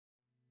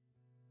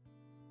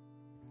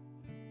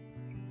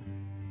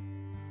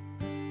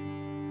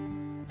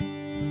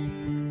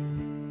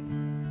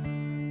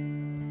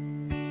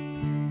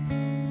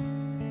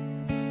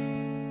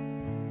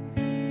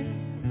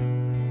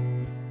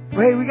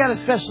Well, hey, we got a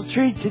special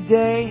treat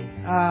today.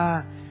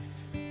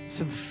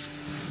 Some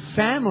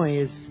family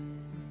is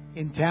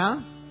in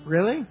town,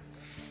 really,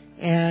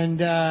 and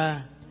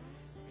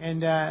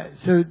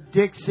so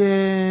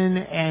Dixon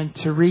and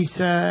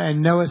Teresa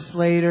and Noah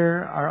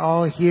Slater are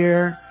all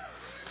here.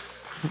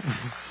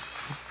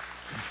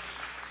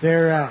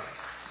 Their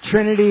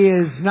Trinity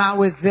is not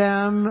with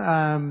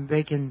them.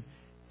 They can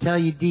tell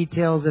you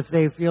details if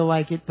they feel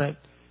like it, but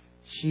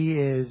she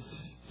is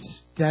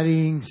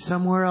studying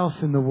somewhere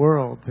else in the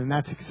world, and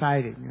that's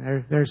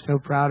exciting. They're so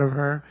proud of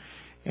her.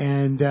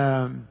 And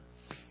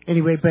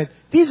anyway, but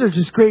these are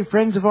just great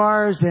friends of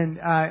ours, and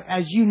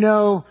as you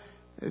know,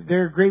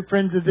 they're great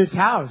friends of this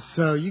house.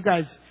 So you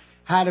guys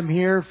had them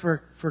here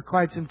for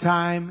quite some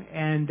time,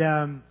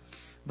 and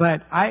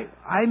but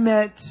I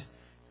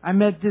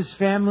met this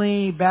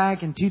family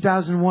back in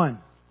 2001,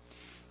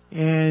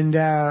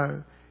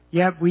 and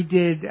yep, we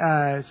did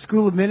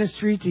School of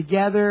Ministry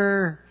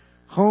together,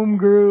 home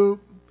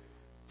group,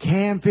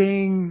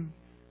 camping,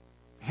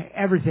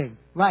 everything,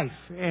 life,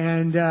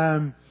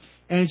 and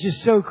it's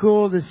just so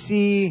cool to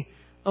see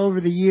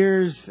over the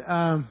years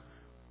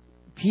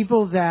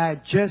people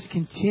that just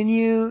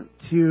continue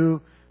to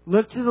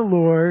look to the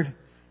Lord.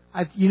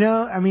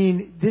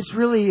 This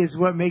really is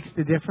what makes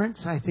the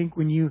difference. I think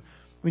when you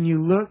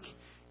look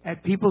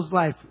at people's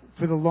life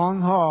for the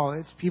long haul,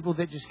 it's people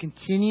that just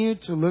continue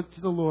to look to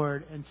the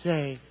Lord and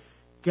say,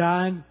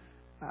 God,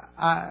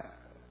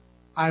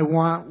 I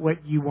want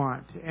what you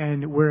want,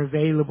 and we're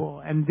available.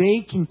 And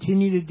they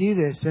continue to do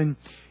this, and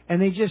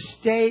they just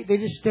stay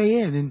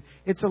in, and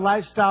it's a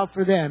lifestyle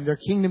for them. They're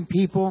kingdom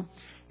people,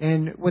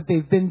 and what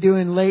they've been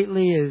doing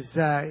lately is,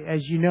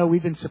 as you know,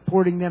 we've been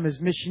supporting them as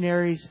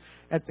missionaries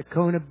at the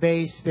Kona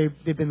base. They've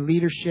been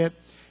leadership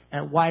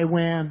at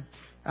YWAM,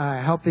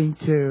 helping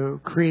to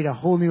create a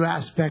whole new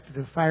aspect of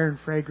the Fire and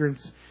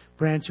Fragrance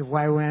branch of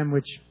YWAM,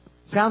 which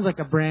sounds like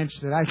a branch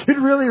that I could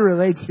really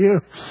relate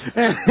to.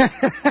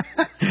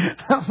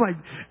 I'm like,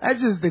 that's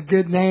just a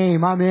good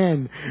name. I'm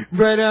in.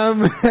 But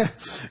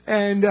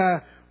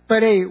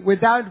hey,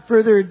 without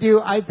further ado,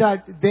 I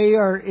thought they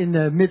are in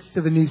the midst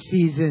of a new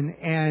season,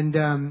 and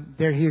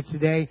they're here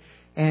today.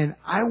 And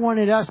I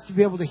wanted us to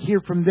be able to hear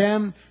from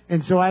them.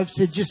 And so I've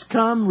said, just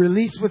come,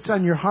 release what's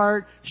on your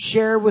heart,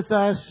 share with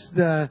us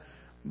the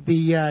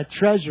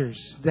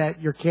treasures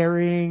that you're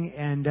carrying,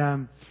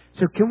 and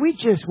so can we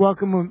just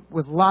welcome them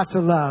with lots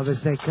of love as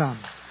they come?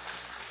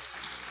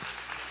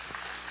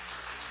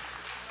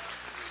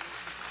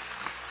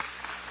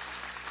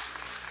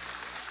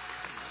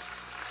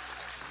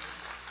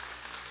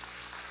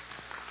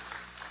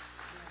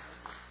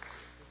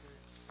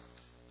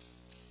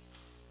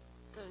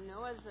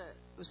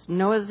 So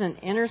Noah's an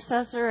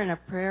intercessor and a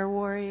prayer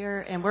warrior,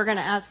 and we're going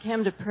to ask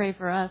him to pray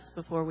for us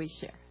before we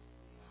share.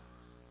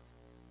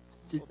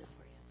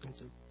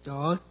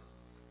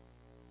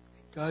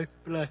 God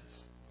bless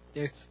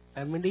this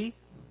family.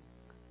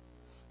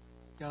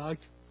 God,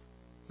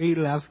 we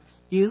love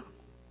you.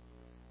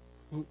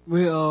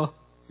 We are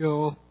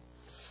your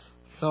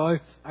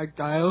sons and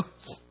daughters.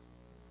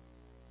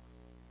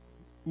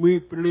 We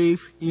believe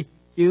in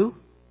you,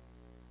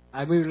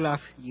 and we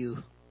love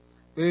you.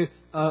 We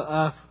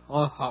are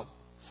our home.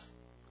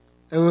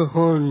 In your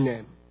holy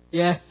name.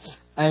 Yes,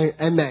 and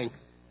amen.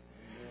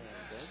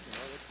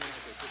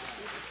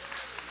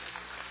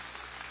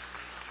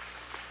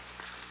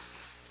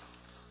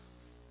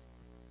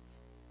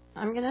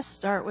 I'm going to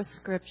start with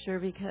Scripture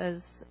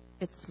because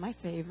it's my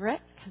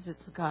favorite, because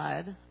it's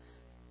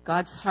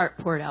God's heart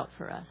poured out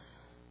for us.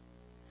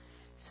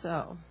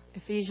 So,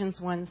 Ephesians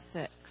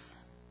 1:6.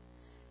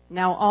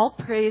 Now all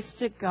praise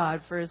to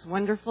God for His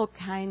wonderful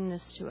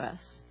kindness to us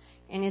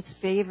and His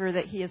favor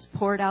that He has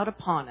poured out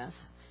upon us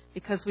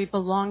because we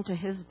belong to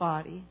His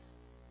body.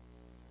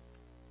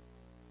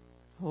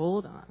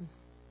 Hold on.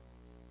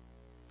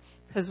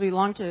 Because we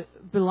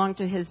belong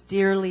to His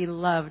dearly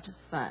loved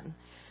Son.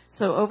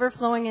 So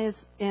overflowing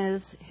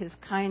is His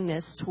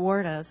kindness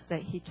toward us,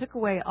 that He took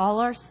away all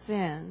our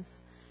sins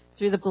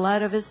through the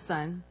blood of His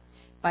Son,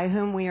 by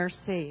whom we are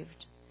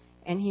saved.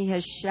 And He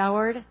has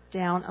showered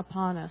down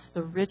upon us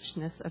the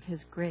richness of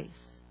His grace.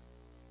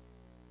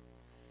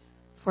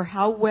 For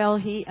how well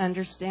He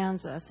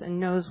understands us and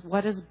knows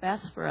what is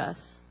best for us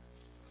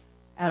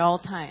at all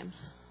times.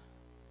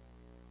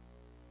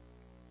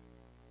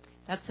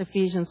 That's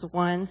Ephesians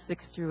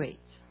 1:6-8.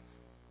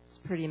 It's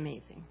pretty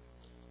amazing.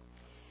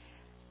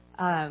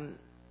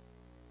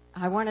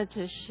 I wanted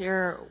to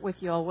share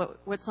with you all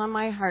what's on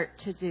my heart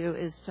to do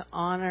is to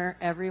honor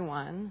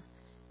everyone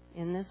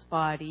in this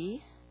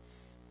body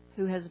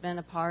who has been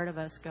a part of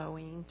us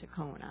going to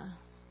Kona,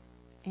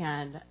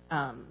 and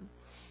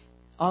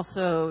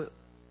also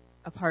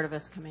a part of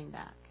us coming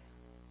back.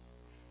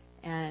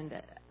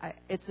 And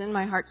it's in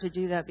my heart to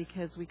do that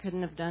because we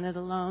couldn't have done it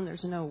alone.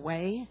 There's no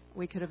way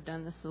we could have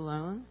done this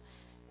alone.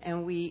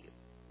 And we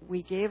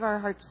gave our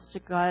hearts to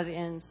God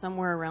in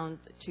somewhere around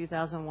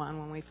 2001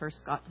 when we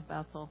first got to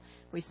Bethel.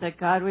 We said,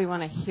 God, we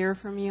want to hear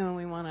from you and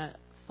we want to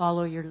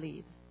follow your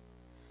lead.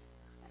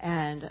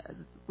 And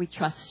we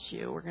trust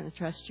you. We're going to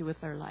trust you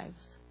with our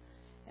lives.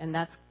 And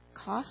that's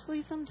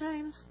costly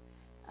sometimes,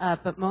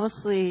 but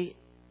mostly,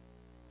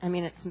 I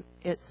mean,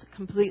 it's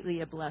completely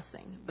a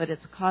blessing, but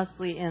it's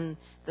costly in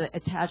the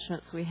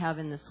attachments we have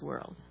in this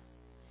world,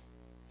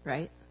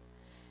 right?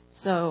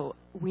 So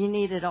we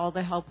needed all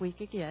the help we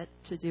could get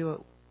to do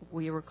what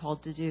we were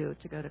called to do,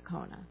 to go to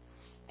Kona.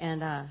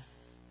 And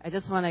I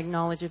just want to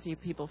acknowledge a few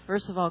people.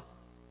 First of all,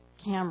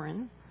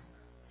 Cameron.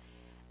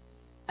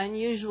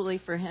 Unusually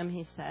for him,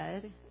 he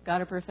said,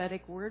 got a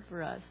prophetic word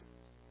for us.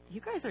 You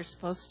guys are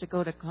supposed to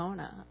go to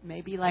Kona,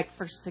 maybe like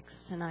for 6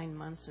 to 9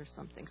 months or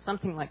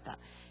something like that.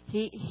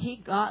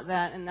 He got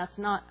that, and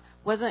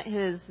wasn't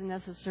his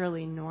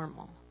necessarily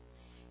normal.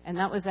 And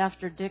that was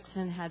after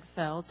Dixon had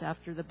felt,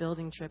 after the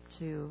building trip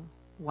to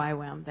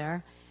YWAM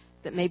there,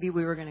 that maybe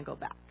we were going to go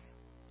back.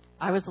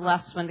 I was the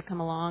last one to come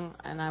along,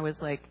 and I was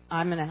like,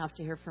 I'm going to have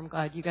to hear from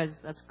God. You guys,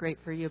 that's great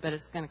for you, but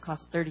it's going to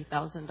cost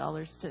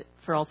 $30,000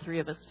 for all three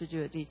of us to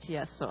do a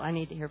DTS, so I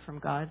need to hear from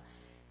God.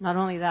 Not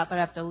only that, but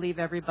I have to leave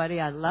everybody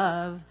I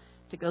love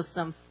to go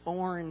some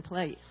foreign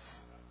place.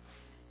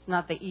 It's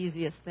not the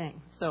easiest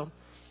thing. So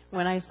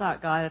when I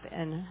sought God,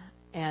 and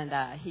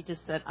he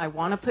just said, I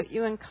want to put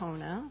you in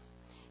Kona,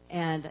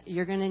 and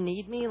you're going to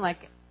need me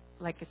like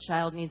a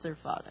child needs their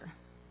father.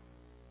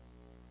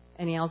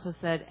 And he also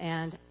said,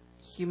 and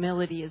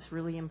humility is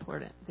really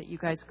important, that you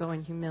guys go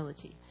in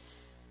humility,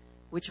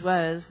 which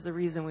was the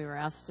reason we were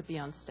asked to be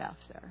on staff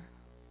there.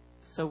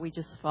 So we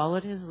just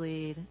followed his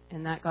lead,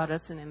 and that got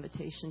us an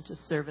invitation to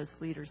serve as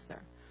leaders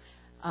there.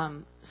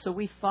 So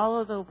we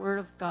follow the Word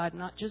of God,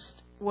 not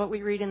just what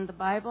we read in the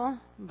Bible,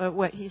 but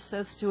what he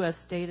says to us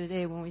day to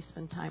day when we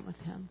spend time with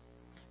him.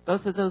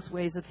 Both of those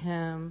ways of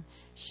him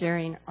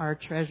sharing are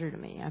treasure to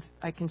me.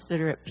 I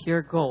consider it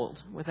pure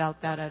gold.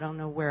 Without that, I don't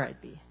know where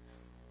I'd be.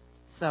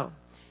 So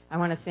I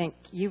want to thank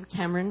you,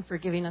 Cameron, for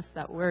giving us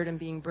that word and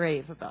being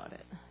brave about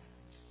it.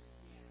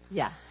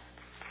 Yeah.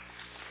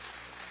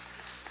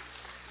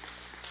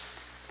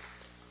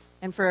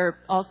 And for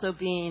also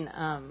being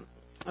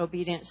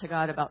obedient to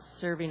God about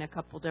serving a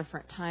couple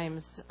different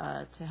times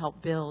to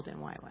help build in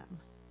YWAM.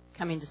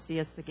 Coming to see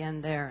us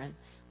again there, and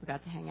we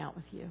got to hang out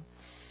with you.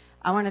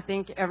 I want to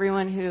thank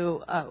everyone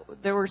who,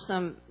 there were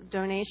some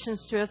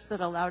donations to us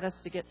that allowed us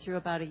to get through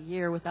about a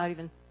year without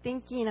even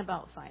thinking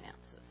about finances.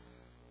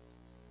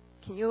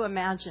 Can you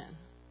imagine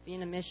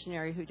being a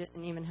missionary who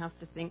didn't even have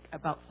to think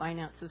about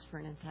finances for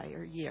an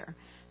entire year?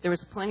 There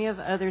was plenty of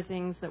other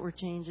things that were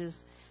changes.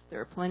 There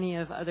were plenty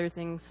of other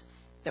things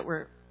that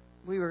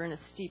we were in a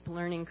steep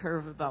learning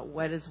curve about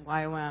what is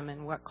YWAM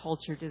and what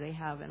culture do they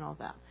have and all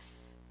that.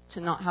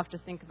 To not have to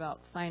think about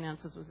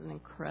finances was an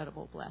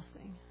incredible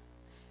blessing.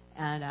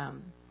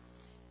 And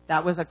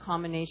that was a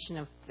combination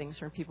of things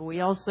for people.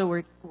 We also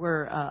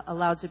were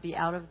allowed to be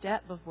out of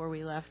debt before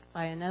we left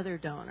by another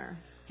donor.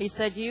 He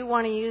said, you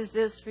want to use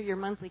this for your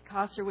monthly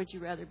costs, or would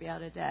you rather be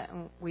out of debt?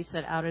 And we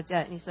said, out of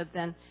debt. And he said,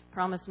 then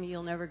promise me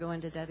you'll never go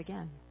into debt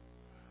again.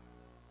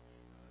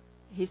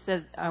 He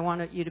said, I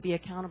want you to be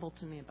accountable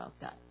to me about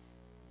that.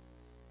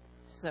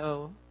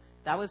 So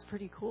that was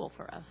pretty cool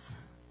for us.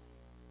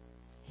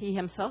 He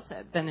himself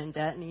had been in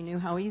debt, and he knew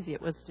how easy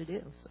it was to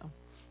do. So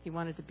he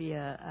wanted to be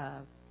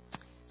a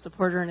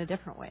supporter in a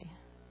different way.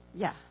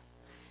 Yeah.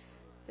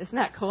 Isn't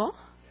that cool?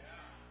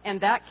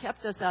 And that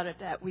kept us out of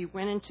debt. We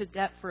went into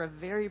debt for a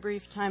very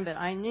brief time, but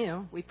I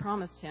knew, we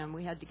promised him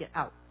we had to get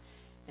out.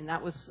 And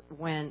that was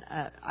when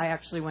I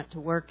actually went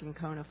to work in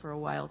Kona for a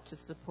while to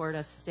support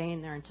us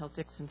staying there until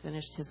Dixon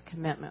finished his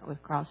commitment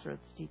with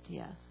Crossroads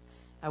DTS.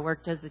 I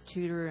worked as a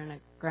tutor in a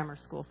grammar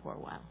school for a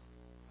while.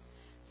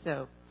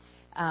 So,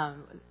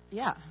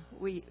 yeah,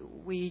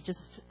 we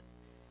just,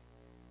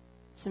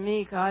 to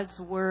me, God's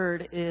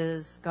word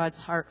is God's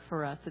heart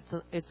for us.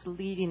 It's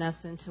leading us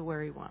into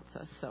where he wants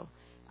us. So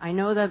I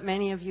know that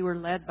many of you are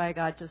led by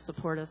God to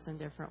support us in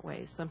different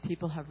ways. Some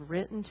people have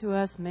written to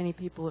us. Many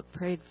people have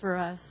prayed for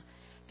us.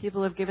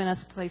 People have given us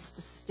a place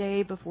to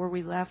stay before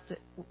we left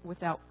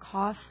without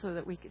cost so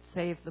that we could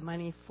save the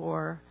money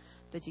for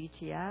the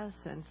DTS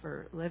and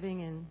for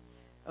living in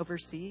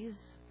overseas.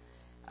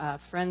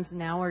 Friends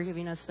now are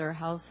giving us their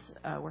house.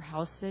 We're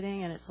house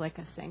sitting, and it's like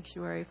a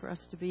sanctuary for us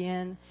to be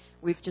in.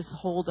 We've just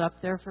holed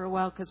up there for a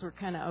while because we're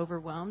kind of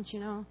overwhelmed, you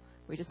know.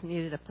 We just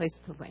needed a place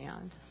to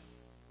land.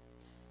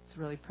 It's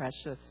really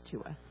precious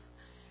to us.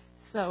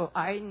 So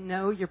I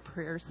know your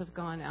prayers have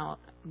gone out.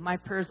 My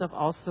prayers have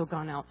also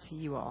gone out to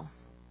you all.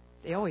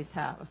 They always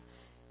have.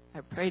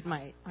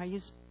 I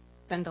used to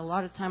spend a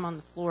lot of time on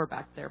the floor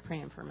back there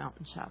praying for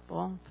Mountain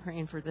Chapel,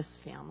 praying for this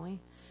family.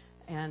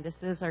 And this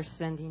is our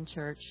sending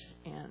church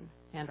and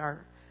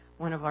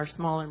one of our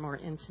smaller, more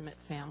intimate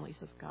families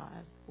of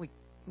God.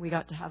 We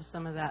got to have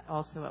some of that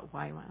also at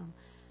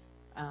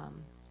YWAM.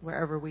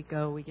 Wherever we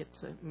go, we get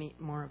to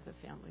meet more of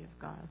the family of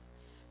God.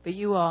 But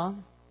you all,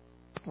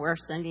 we're our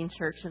sending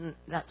church, and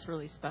that's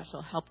really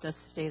special. Helped us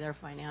stay there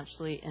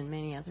financially in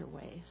many other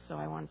ways. So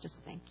I want to just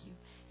thank you.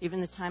 Even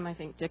the time I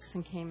think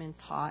Dixon came and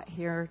taught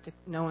here,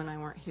 knowing I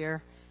weren't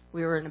here,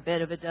 we were in a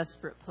bit of a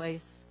desperate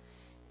place.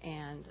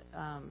 And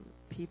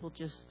people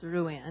just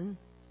threw in,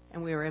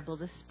 and we were able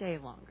to stay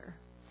longer.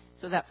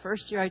 So that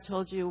first year I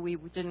told you we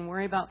didn't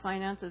worry about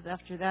finances.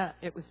 After that,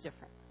 it was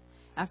different.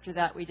 After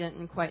that, we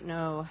didn't quite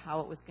know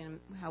how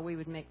we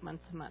would make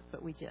month to month,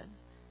 but we did.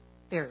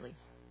 Barely,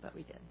 but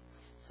we did.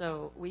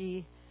 So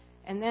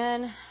and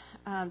then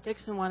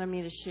Dixon wanted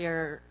me to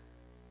share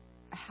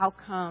how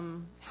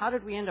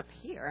did we end up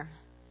here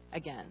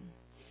again?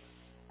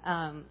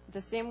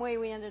 The same way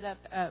we ended up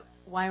at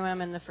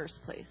YWAM in the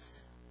first place,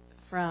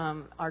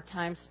 from our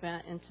time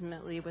spent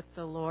intimately with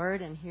the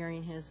Lord and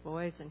hearing His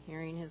voice and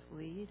hearing His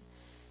lead.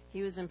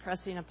 He was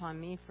impressing upon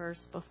me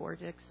first before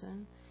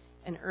Dixon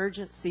an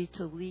urgency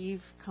to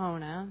leave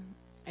Kona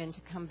and to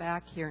come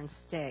back here and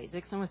stay.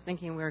 Dixon was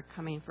thinking we were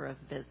coming for a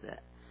visit.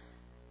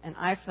 And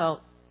I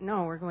felt,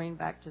 no, we're going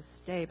back to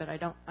stay, but I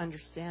don't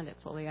understand it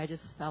fully. I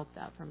just felt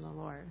that from the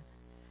Lord.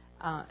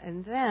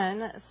 And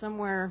then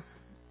somewhere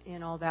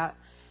in all that,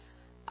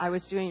 I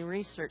was doing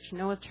research.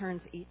 Noah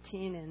turns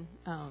 18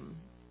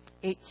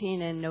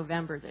 in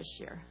November this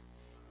year.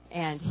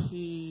 And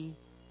he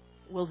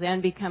will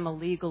then become a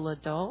legal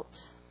adult.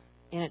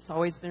 And it's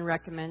always been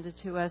recommended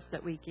to us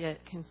that we get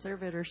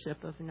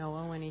conservatorship of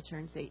Noah when he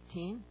turns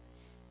 18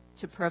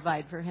 to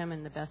provide for him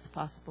in the best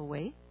possible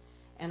way.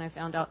 And I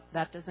found out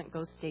that doesn't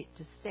go state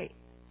to state.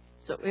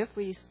 So if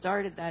we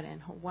started that in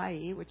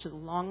Hawaii, which is a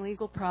long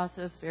legal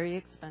process, very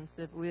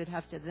expensive, we would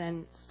have to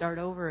then start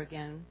over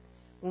again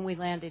when we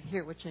landed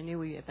here, which I knew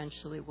we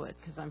eventually would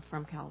because I'm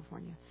from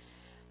California.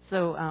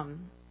 So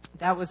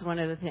that was one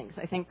of the things.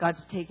 I think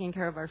God's taking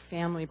care of our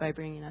family by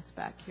bringing us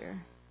back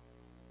here.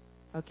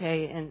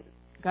 Okay, and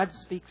God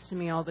speaks to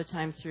me all the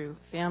time through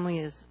family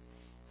is,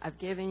 I've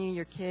given you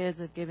your kids,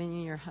 I've given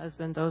you your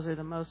husband. Those are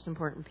the most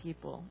important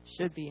people,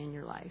 should be in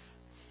your life.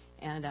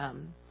 And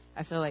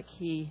I feel like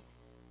He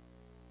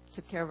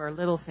took care of our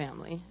little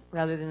family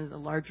rather than the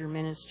larger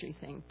ministry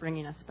thing,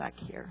 bringing us back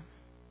here.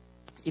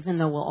 Even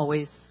though we'll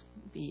always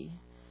be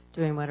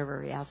doing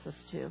whatever He asks us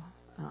to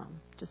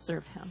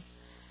serve Him.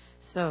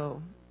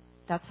 So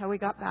that's how we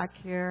got back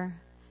here.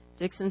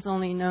 Dixon's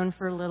only known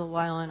for a little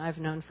while, and I've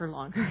known for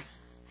longer.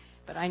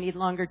 But I need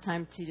longer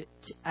time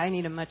I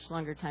need a much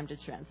longer time to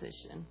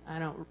transition. I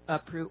don't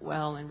uproot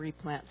well and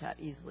replant that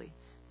easily.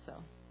 So,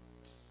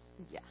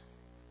 yeah,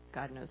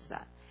 God knows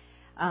that.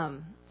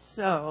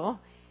 So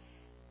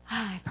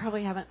I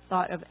probably haven't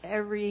thought of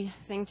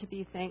everything to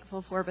be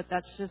thankful for, but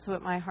that's just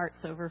what my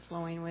heart's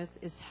overflowing with,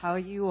 is how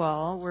you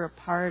all were a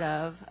part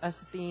of us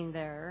being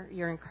there.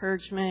 Your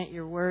encouragement,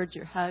 your words,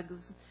 your hugs,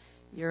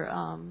 your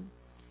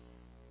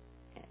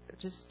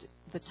just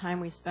the time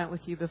we spent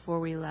with you before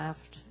we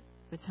left.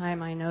 The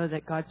time I know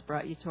that God's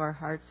brought you to our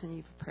hearts and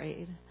you've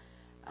prayed.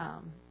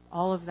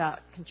 All of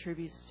that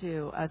contributes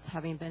to us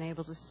having been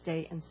able to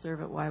stay and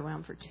serve at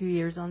YWAM for 2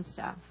 years on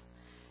staff.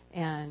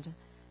 And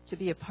to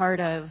be a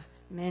part of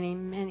many,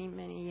 many,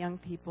 many young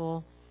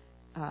people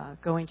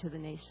going to the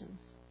nations.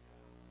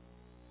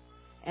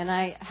 And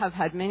I have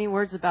had many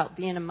words about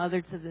being a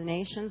mother to the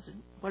nations.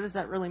 What does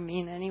that really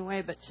mean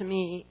anyway? But to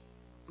me,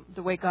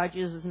 the way God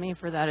uses me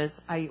for that is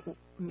I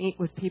meet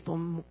with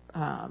people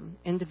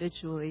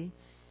individually.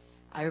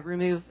 I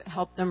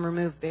help them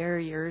remove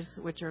barriers,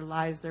 which are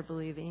lies they're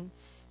believing,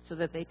 so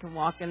that they can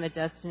walk in the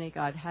destiny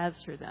God has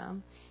for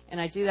them. And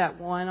I do that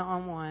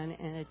one-on-one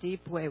in a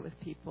deep way with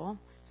people.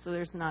 So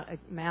there's not a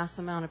mass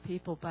amount of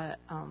people, but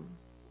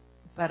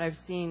I've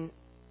seen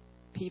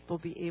people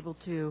be able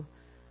to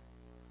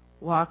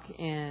walk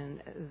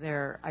in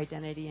their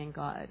identity in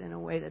God in a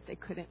way that they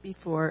couldn't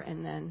before,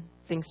 and then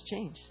things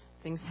change.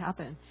 Things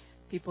happen.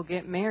 People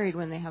get married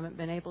when they haven't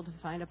been able to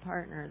find a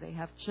partner. They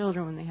have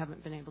children when they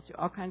haven't been able to.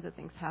 All kinds of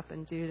things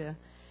happen due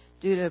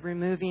to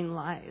removing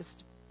lies,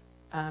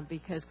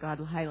 because God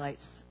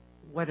highlights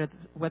what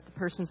the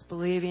person's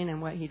believing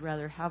and what He'd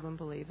rather have them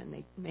believe, and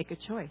they make a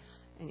choice.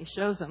 And He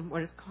shows them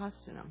what it's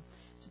costing them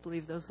to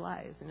believe those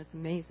lies, and it's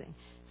amazing.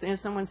 As soon as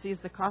someone sees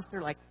the cost,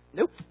 they're like,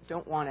 nope,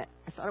 don't want it.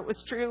 I thought it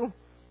was true,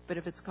 but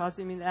if it's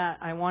costing me that,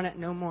 I want it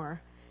no more.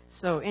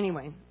 So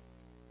anyway,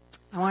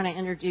 I want to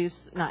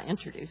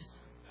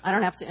I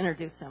don't have to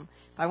introduce him.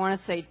 I want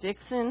to say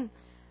Dixon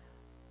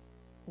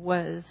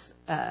was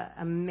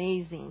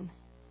amazing.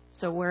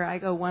 So where I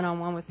go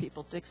one-on-one with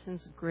people,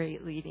 Dixon's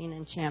great leading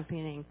and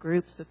championing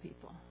groups of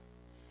people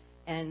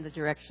and the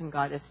direction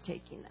God is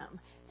taking them.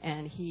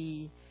 And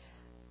he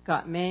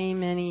got many,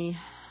 many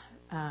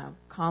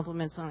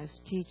compliments on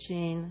his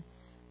teaching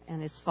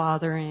and his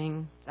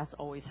fathering. That's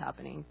always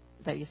happening,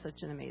 that he's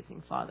such an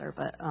amazing father.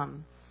 But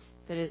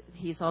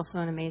he's also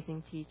an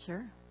amazing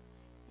teacher.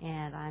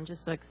 And I'm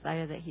just so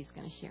excited that he's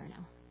going to share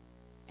now.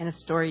 And a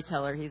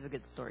storyteller. He's a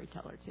good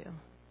storyteller, too.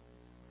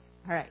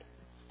 All right.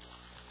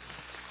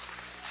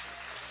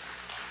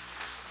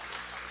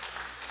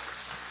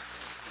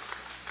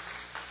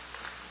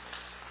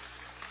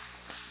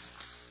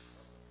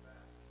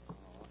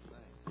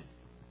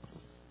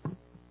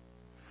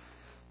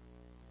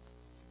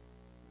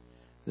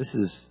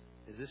 Is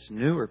this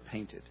new or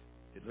painted?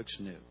 It looks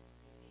new.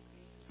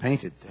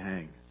 Painted,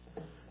 dang.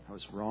 I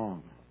was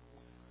wrong.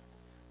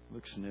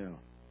 Looks new.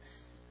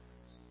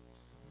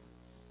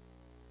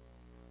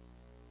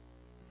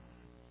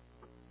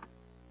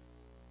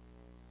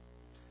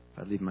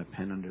 If I leave my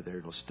pen under there,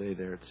 it'll stay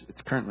there.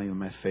 It's currently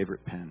my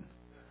favorite pen.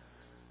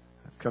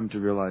 I've come to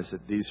realize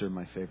that these are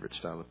my favorite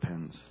style of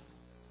pens.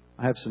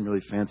 I have some really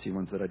fancy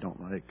ones that I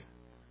don't like.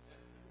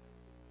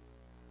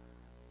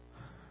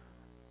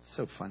 It's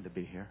so fun to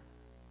be here.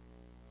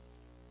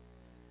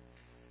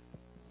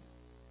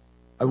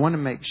 I want to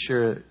make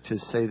sure to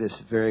say this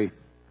very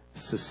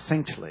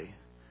succinctly,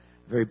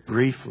 very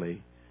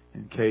briefly,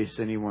 in case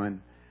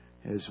anyone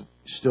is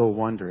still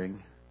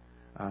wondering.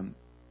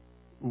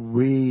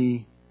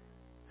 We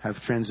have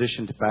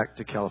transitioned back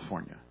to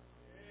California.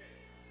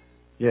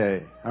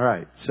 Yay. All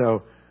right.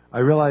 So I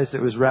realized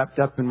it was wrapped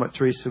up in what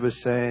Teresa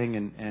was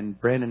saying, and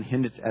Brandon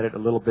hinted at it a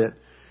little bit,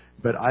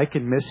 but I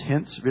can miss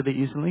hints really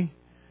easily.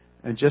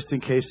 And just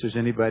in case there's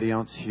anybody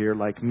else here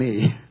like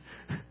me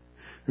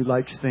who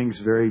likes things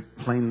very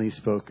plainly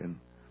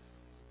spoken,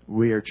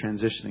 we are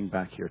transitioning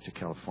back here to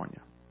California.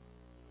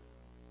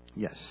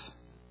 Yes.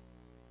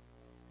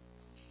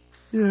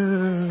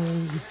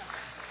 Yay.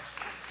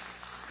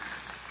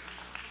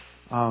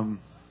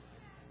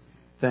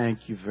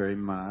 Thank you very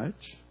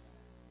much.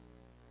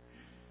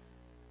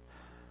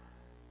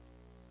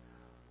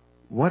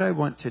 What I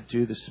want to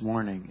do this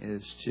morning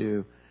is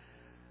to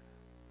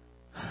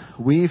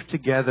weave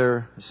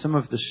together some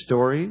of the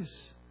stories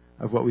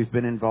of what we've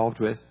been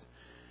involved with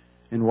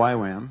in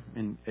YWAM,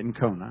 in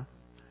Kona,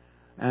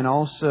 and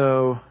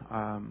also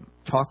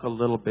talk a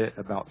little bit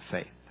about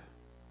faith.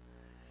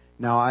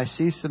 Now, I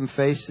see some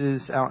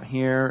faces out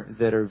here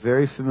that are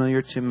very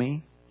familiar to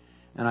me,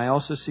 and I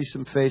also see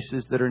some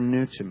faces that are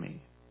new to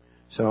me.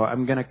 So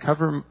I'm going to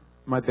cover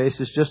my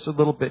bases just a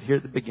little bit here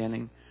at the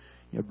beginning.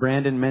 You know,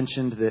 Brandon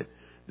mentioned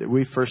that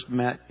we first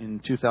met in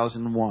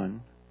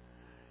 2001,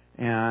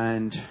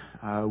 and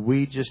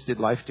we just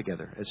did life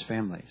together as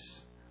families.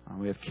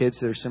 We have kids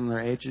that are similar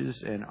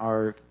ages, and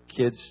our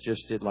kids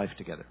just did life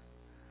together.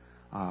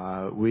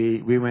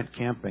 We went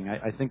camping.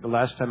 I think the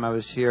last time I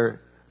was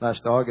here,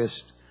 last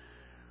August,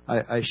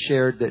 I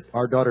shared that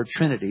our daughter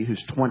Trinity,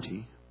 who's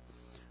 20,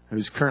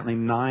 who's currently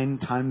 9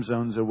 time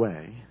zones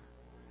away.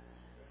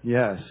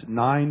 Yes,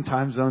 9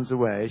 time zones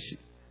away.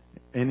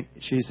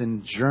 She's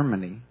in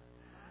Germany,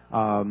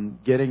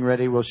 getting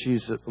ready. Well,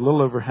 she's a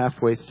little over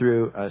halfway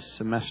through a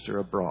semester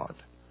abroad.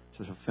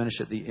 So she'll finish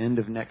at the end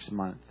of next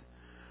month.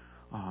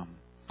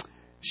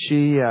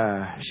 She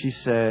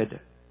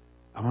said,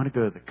 I want to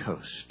go to the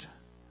coast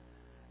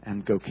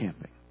and go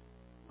camping.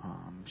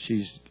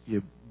 She's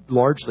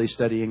largely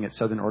studying at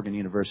Southern Oregon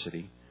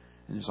University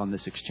and is on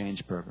this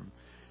exchange program.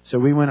 So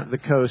we went up the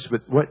coast.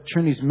 But what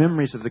Trinity's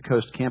memories of the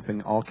coast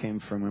camping all came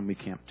from when we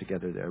camped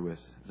together there with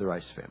the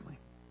Rice family.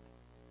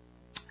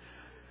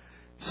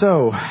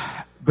 So,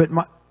 but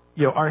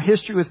our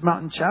history with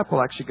Mountain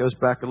Chapel actually goes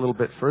back a little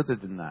bit further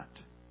than that.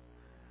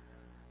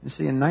 You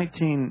see, in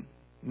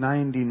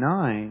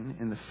 1999,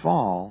 in the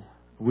fall,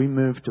 we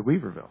moved to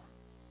Weaverville.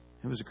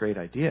 It was a great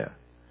idea.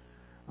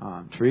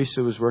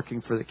 Teresa was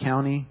working for the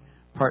county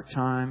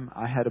part-time.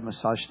 I had a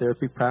massage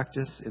therapy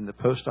practice in the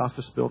post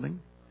office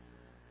building.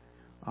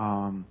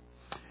 And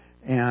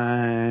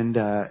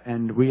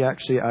we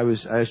actually, I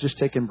was just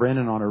taking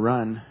Brandon on a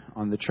run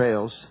on the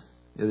trails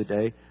the other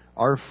day.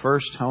 Our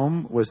first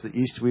home was the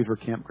East Weaver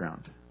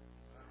campground.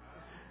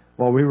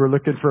 While we were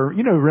looking for,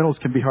 rentals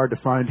can be hard to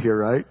find here,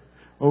 right?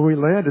 Well, we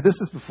landed. This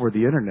is before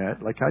the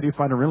internet. Like, how do you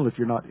find a rental if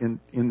you're not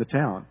in the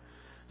town?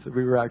 So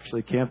we were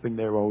actually camping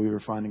there while we were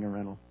finding a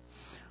rental.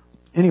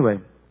 Anyway,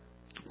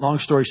 long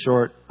story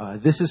short,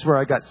 this is where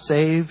I got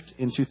saved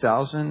in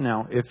 2000.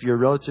 Now, if you're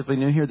relatively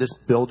new here, this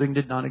building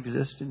did not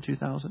exist in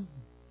 2000.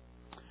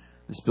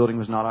 This building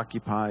was not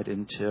occupied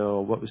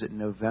until,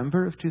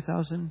 November of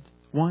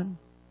 2001?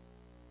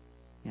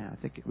 Yeah, I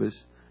think it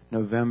was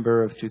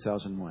November of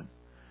 2001.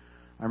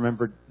 I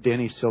remember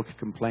Danny Silk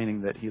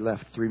complaining that he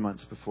left 3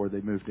 months before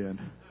they moved in.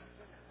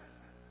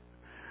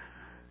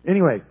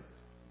 Anyway,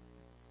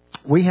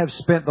 we have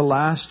spent the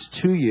last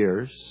 2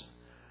 years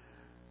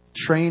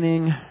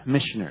training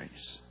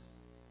missionaries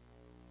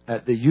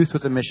at the Youth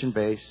with a Mission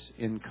base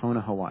in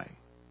Kona, Hawaii.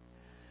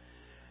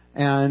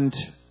 And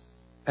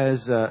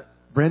as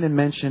Brandon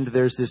mentioned,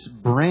 there's this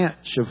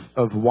branch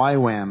of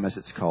YWAM, as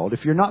it's called.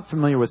 If you're not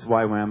familiar with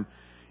YWAM,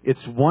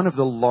 it's one of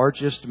the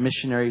largest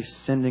missionary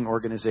sending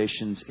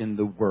organizations in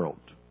the world.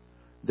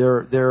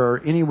 There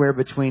are anywhere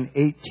between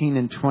 18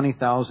 and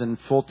 20,000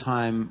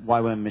 full-time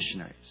YWAM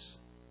missionaries.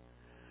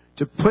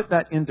 To put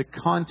that into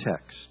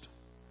context,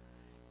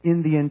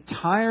 in the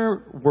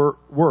entire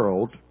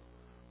world,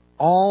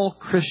 all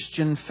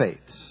Christian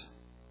faiths,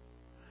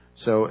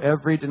 so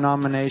every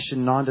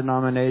denomination,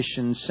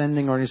 non-denomination,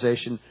 sending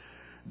organization,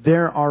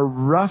 there are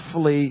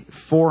roughly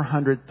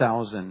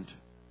 400,000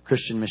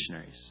 Christian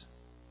missionaries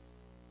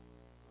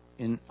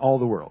in all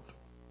the world.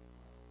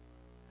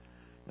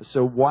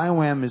 So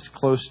YWAM is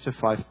close to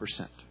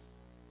 5%.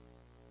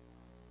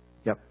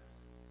 Yep.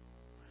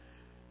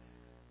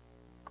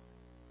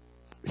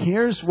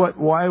 Here's what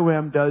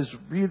YWAM does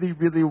really,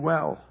 really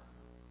well.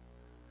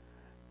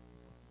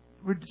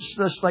 would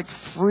just like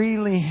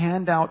freely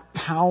hand out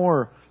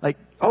power. Like,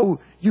 oh,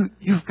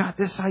 you've got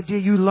this idea.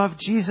 You love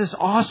Jesus.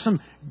 Awesome.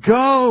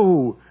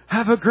 Go.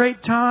 Have a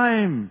great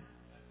time.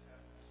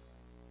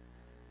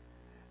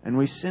 And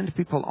we send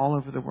people all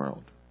over the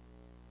world.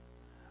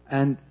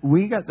 And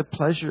we got the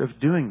pleasure of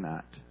doing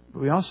that.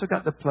 But we also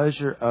got the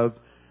pleasure of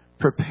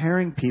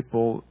preparing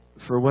people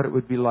for what it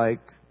would be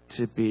like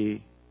to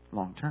be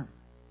long term.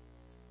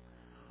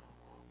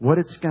 What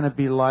it's going to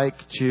be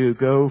like to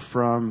go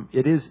from,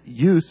 it is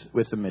youth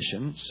with a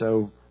mission.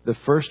 So the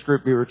first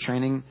group we were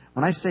training,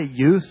 when I say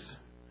youth,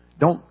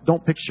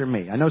 don't picture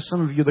me. I know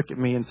some of you look at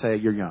me and say,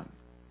 you're young.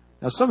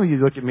 Now some of you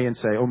look at me and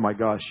say, oh my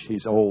gosh,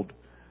 he's old.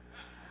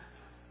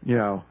 You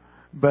know,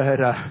 but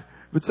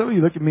some of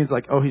you look at me and it's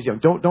like, oh, he's young.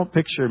 Don't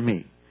picture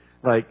me.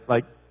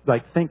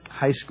 Like think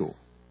high school.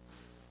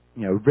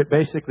 You know,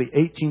 basically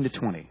 18 to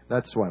 20.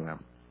 That's who I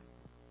am.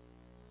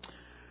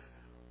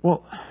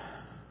 Well,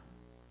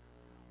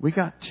 we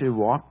got to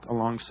walk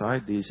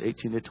alongside these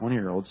 18 to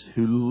 20-year-olds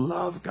who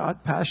love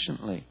God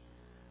passionately,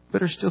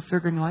 but are still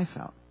figuring life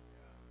out.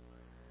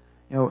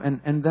 You know,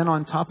 and then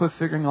on top of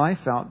figuring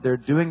life out, they're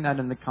doing that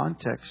in the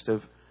context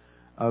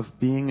of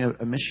being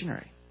a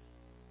missionary,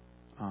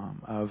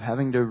 of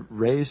having to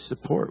raise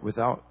support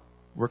without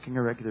working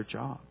a regular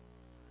job,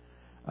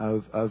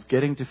 of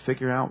getting to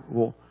figure out,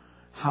 well,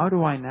 how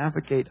do I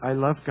navigate? I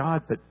love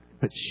God, but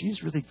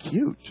she's really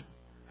cute,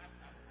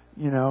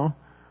 you know.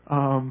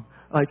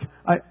 Like,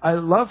 I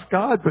love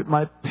God, but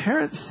my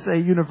parents say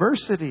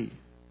university.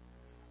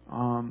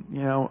 You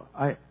know,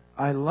 I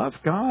love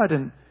God,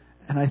 and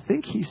I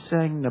think he's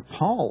saying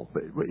Nepal.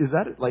 But is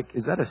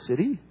that a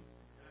city?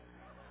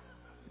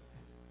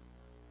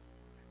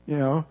 You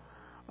know,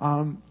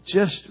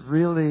 just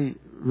really,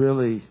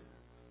 really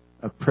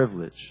a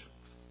privilege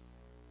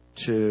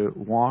to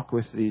walk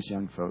with these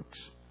young folks.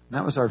 And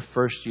that was our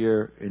first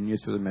year in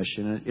Youth with a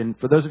Mission. And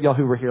for those of y'all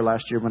who were here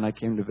last year when I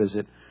came to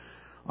visit,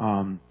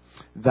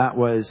 that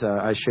was,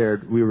 I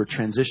shared, we were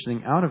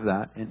transitioning out of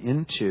that and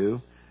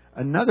into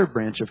another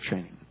branch of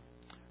training.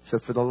 So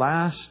for the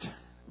last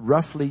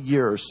roughly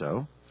year or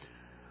so,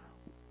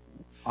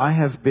 I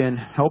have been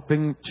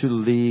helping to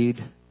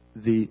lead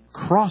the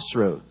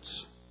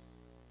Crossroads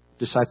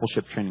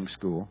Discipleship Training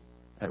School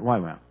at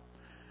YWAM.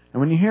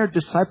 And when you hear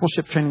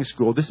Discipleship Training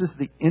School, this is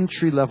the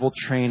entry-level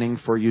training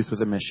for Youth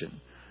with a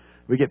Mission.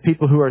 We get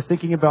people who are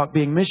thinking about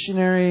being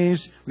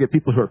missionaries. We get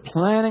people who are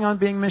planning on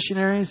being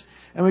missionaries.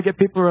 And we get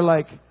people who are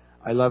like,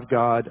 I love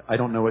God. I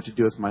don't know what to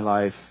do with my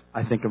life.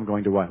 I think I'm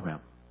going to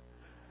YWAM.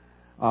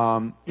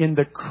 In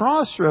the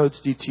Crossroads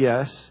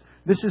DTS,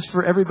 this is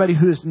for everybody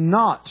who is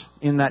not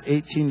in that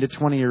 18 to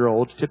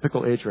 20-year-old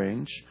typical age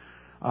range.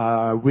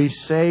 We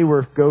say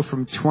we go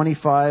from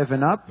 25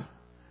 and up.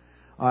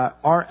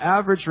 Our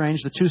average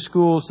range, the two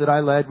schools that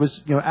I led,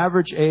 was, you know,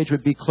 average age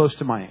would be close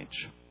to my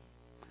age.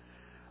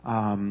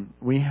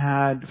 We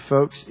had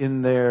folks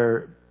in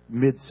their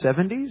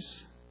mid-70s,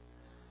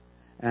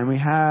 and we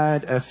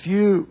had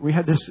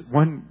this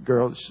one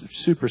girl,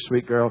 super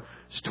sweet girl,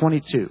 she's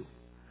 22.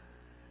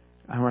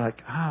 And we're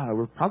like,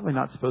 we're probably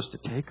not supposed to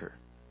take her,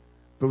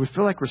 but we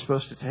feel like we're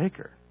supposed to take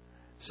her.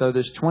 So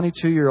this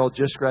 22-year-old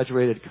just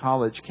graduated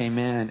college came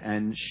in,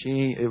 and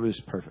it was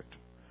perfect.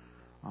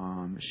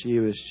 She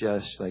was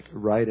just like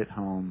right at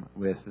home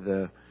with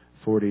the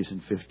 40s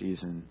and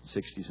 50s and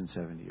 60s and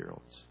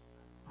 70-year-olds.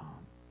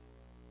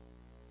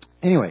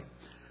 Anyway,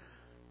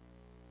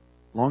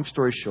 long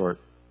story short,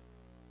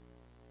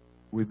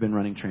 we've been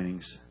running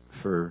trainings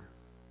for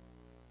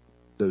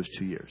those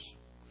 2 years.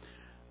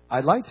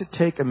 I'd like to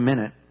take a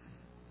minute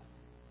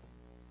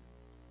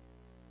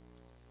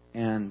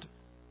and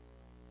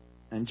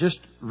just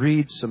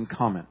read some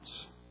comments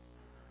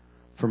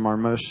from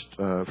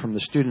from the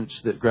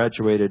students that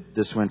graduated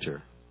this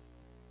winter.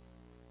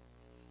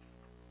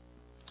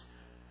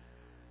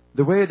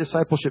 The way a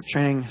discipleship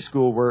training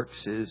school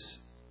works is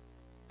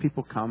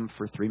people come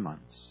for 3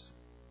 months.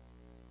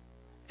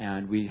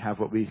 And we have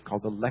what we call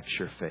the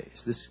lecture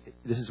phase. This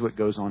is what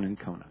goes on in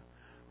Kona.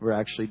 We're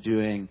actually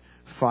doing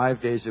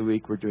 5 days a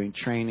week. We're doing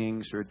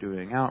trainings. We're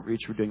doing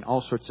outreach. We're doing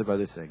all sorts of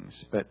other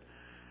things. But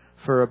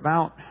for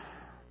about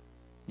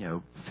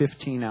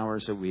 15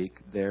 hours a week,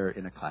 they're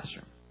in a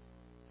classroom.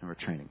 And we're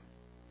training.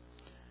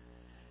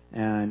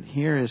 And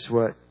here is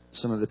what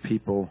some of the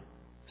people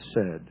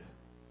said.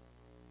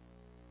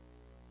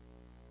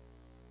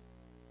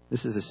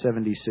 This is a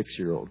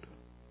 76-year-old.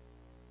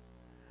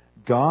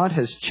 God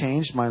has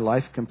changed my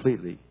life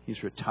completely.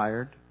 He's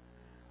retired,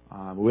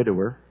 a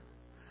widower.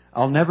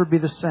 I'll never be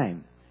the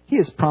same. He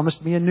has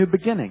promised me a new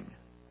beginning.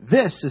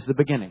 This is the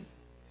beginning.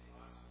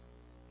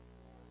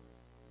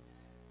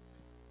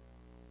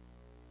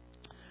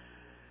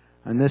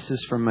 And this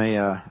is from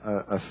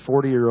a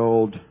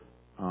 40-year-old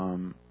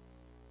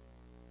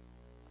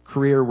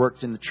career,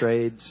 worked in the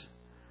trades.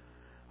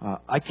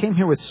 I came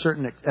here with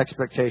certain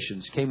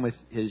expectations. Came with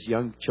his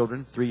young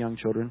children, 3 young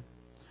children.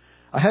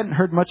 I hadn't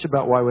heard much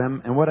about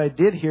YWAM, and what I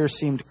did hear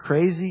seemed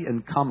crazy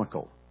and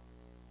comical.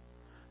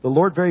 The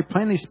Lord very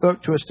plainly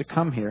spoke to us to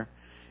come here,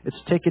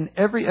 It's taken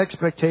every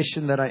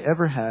expectation that I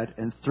ever had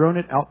and thrown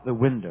it out the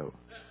window.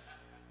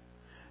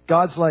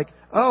 God's like,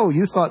 oh,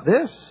 you thought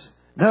this?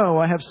 No,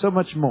 I have so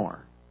much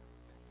more.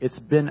 It's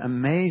been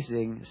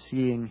amazing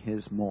seeing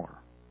His more.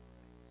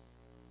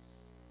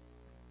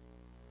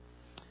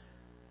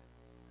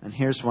 And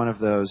here's one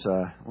of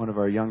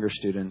our younger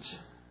students,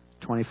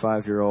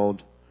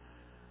 25-year-old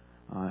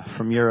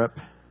from Europe,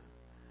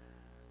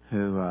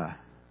 who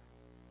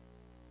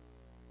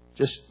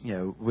just,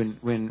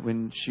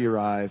 when she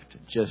arrived,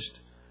 just,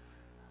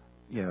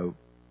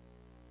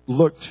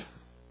 looked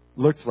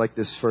like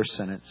this first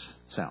sentence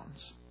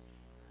sounds.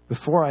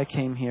 Before I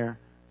came here,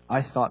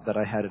 I thought that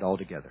I had it all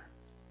together.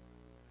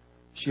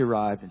 She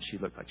arrived and she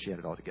looked like she had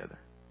it all together.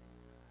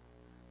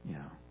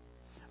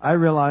 I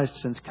realized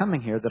since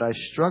coming here that I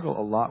struggle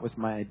a lot with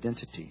my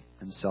identity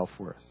and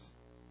self-worth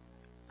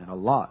and a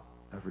lot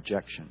of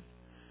rejection.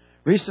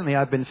 Recently,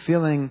 I've been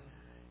feeling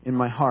in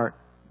my heart,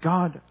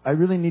 God, I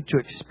really need to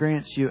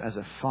experience you as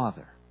a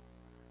father.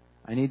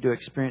 I need to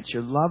experience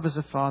your love as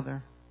a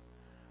father.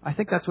 I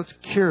think that's what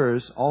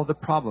cures all the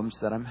problems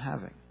that I'm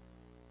having.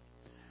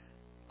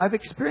 I've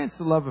experienced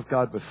the love of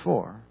God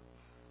before,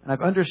 and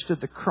I've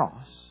understood the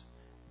cross,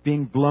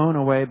 being blown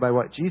away by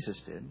what Jesus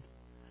did.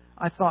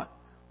 I thought,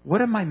 what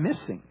am I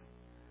missing?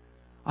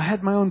 I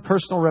had my own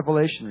personal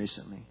revelation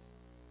recently.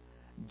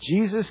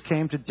 Jesus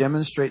came to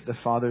demonstrate the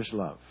Father's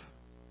love.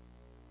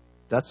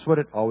 That's what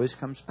it always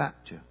comes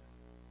back to.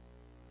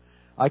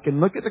 I can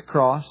look at the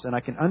cross and I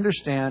can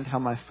understand how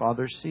my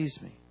Father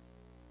sees me.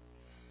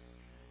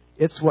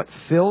 It's what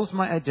fills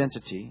my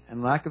identity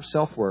and lack of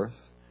self-worth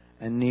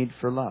and need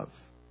for love.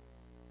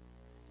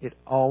 It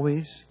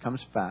always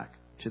comes back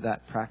to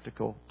that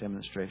practical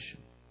demonstration.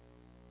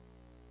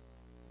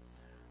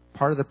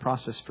 Part of the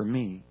process for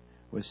me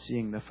was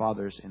seeing the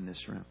fathers in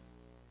this room.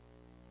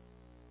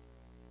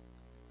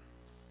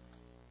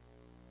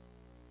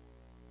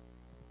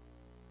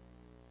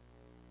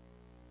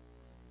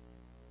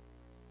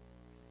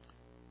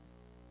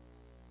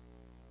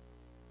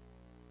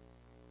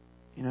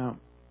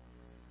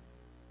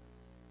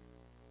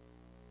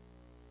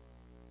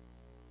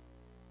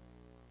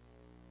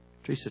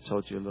 Teresa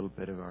told you a little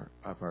bit of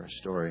our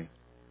story.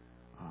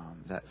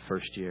 That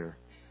first year,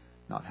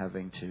 not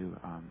having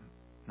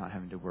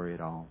to worry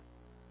at all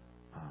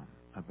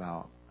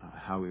about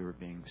how we were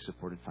being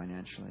supported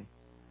financially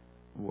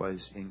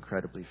was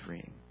incredibly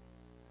freeing.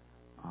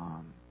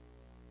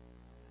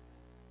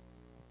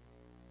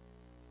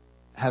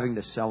 Having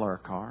to sell our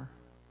car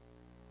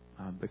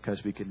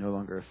because we could no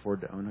longer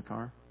afford to own a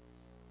car,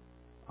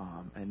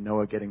 and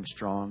Noah getting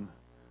strong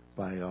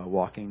by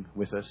walking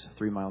with us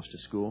 3 miles to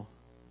school.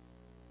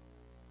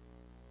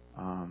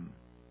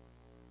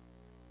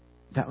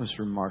 That was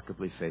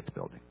remarkably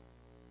faith-building.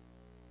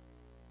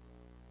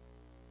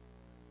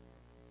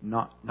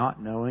 Not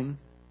knowing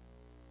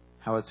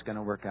how it's going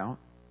to work out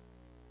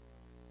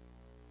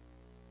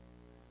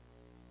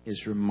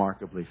is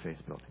remarkably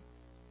faith-building.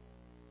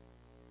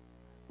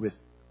 With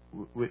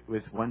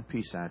one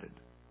piece added.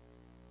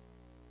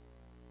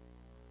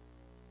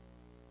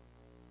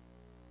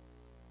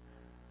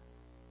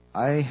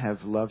 I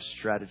have loved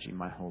strategy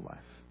my whole life.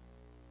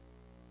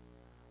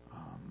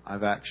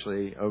 I've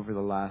actually, over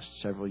the last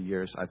several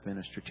years, I've been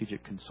a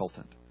strategic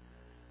consultant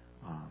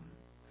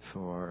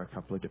for a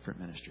couple of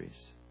different ministries.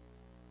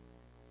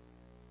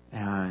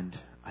 And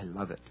I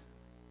love it.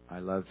 I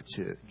love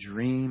to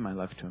dream. I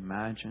love to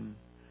imagine.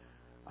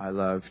 I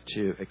love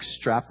to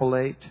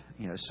extrapolate.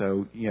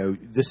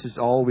 This is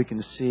all we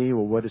can see.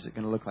 Well, what is it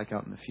going to look like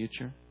out in the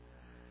future?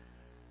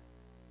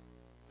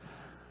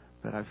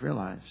 But I've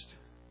realized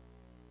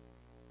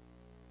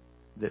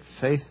that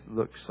faith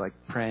looks like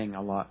praying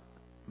a lot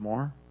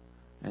more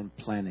and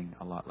planning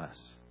a lot less.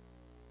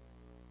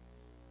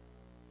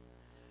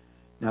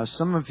 Now,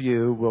 some of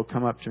you will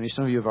come up to me.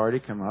 Some of you have already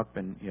come up,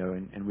 and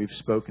and we've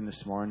spoken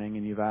this morning,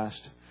 and you've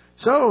asked,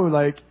 "So,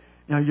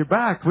 you're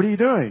back. What are you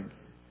doing?"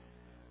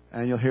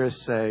 And you'll hear us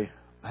say,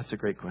 "That's a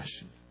great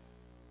question."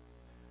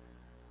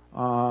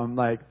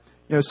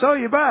 So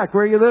you're back.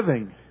 Where are you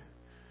living?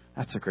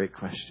 That's a great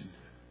question.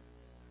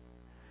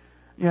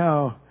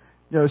 So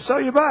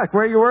you're back.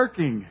 Where are you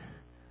working?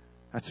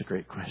 That's a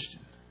great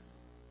question.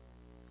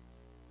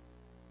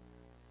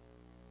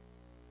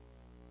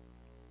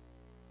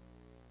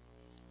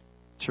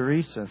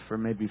 Teresa, for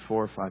maybe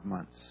 4 or 5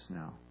 months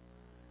now,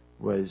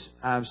 was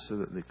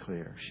absolutely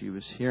clear. She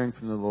was hearing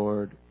from the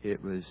Lord.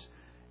 It was,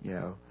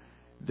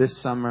 this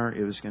summer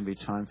it was going to be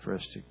time for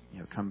us to,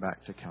 come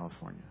back to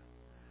California.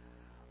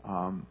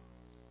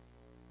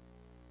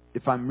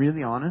 If I'm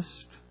really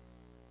honest,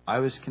 I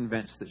was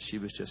convinced that she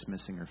was just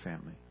missing her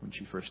family when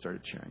she first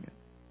started sharing it.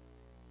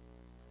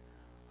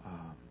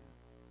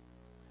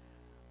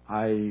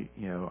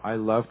 I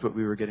loved what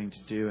we were getting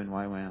to do in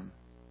YWAM,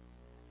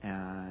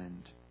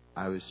 and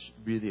I was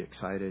really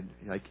excited.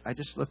 I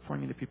just love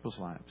pouring into people's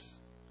lives.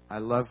 I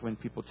love when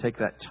people take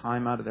that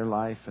time out of their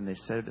life and they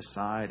set it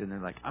aside and they're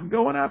like, I'm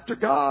going after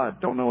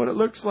God. Don't know what it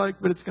looks like,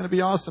 but it's going to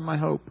be awesome, I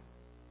hope.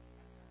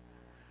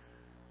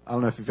 I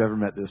don't know if you've ever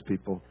met those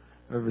people.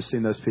 I've ever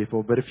seen those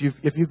people. But if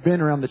you've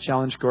been around the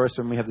challenge course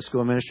when we have the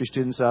school ministry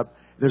students up,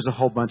 there's a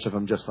whole bunch of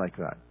them just like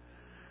that.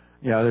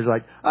 You know, they're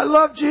like, I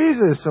love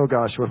Jesus. Oh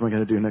gosh, what am I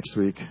going to do next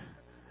week?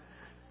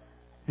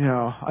 You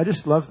know, I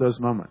just love those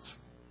moments.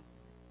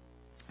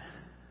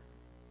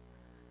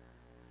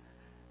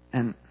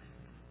 And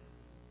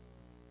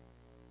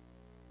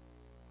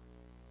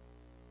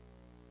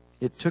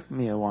it took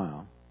me a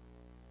while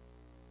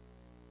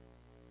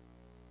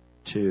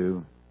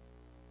to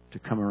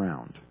come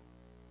around,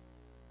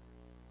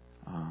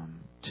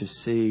 to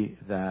see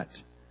that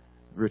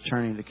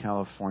returning to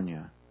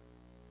California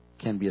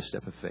can be a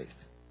step of faith.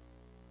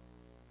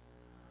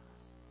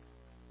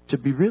 To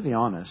be really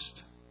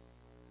honest,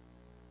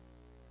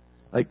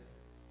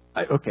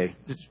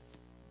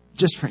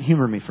 just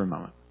humor me for a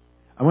moment.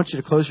 I want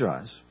you to close your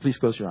eyes. Please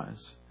close your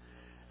eyes.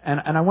 And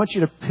I want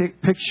you to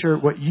picture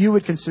what you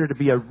would consider to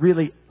be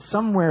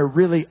somewhere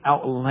really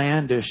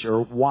outlandish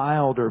or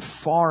wild or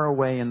far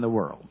away in the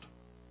world.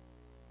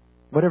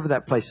 Whatever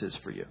that place is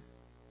for you.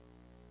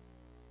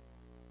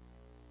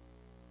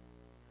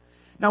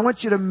 Now I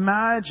want you to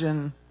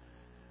imagine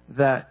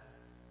that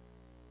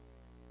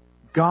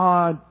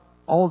God,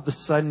 all of a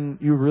sudden,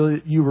 you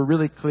were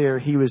really clear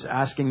He was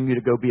asking you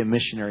to go be a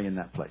missionary in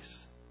that place.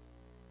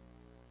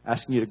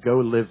 Asking you to go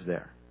live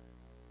there.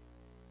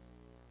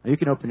 Now, you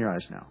can open your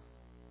eyes now.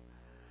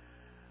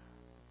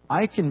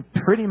 I can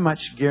pretty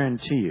much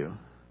guarantee you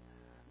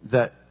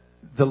that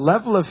the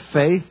level of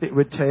faith it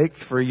would take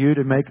for you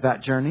to make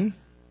that journey,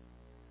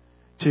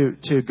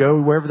 to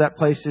go wherever that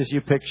place is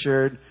you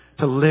pictured,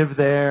 to live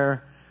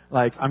there,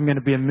 like, I'm going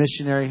to be a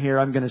missionary here,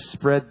 I'm going to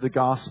spread the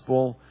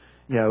gospel,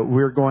 you know,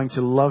 we're going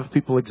to love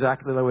people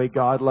exactly the way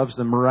God loves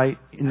them right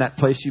in that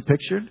place you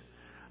pictured.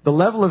 The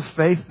level of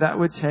faith that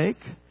would take,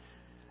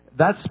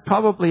 that's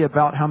probably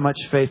about how much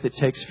faith it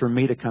takes for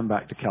me to come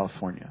back to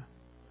California.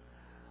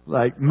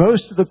 Like,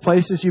 most of the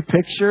places you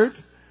pictured,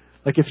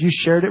 like, if you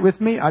shared it with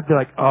me, I'd be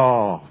like,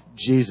 oh,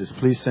 Jesus,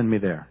 please send me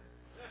there.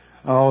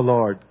 Oh,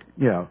 Lord.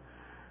 You know,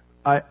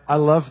 I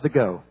love the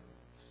go.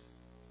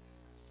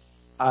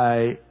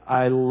 I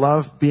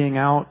love being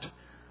out.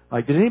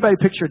 Like, did anybody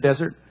picture a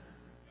desert?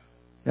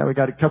 Yeah, we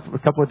got a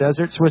couple of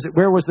deserts.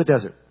 Where was the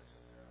desert?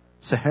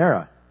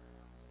 Sahara.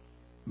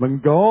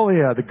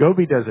 Mongolia, the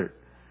Gobi Desert.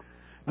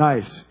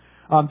 Nice.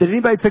 Did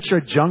anybody picture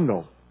a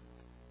jungle?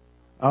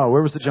 Oh,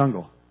 where was the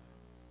jungle?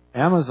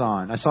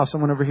 Amazon. I saw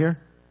someone over here.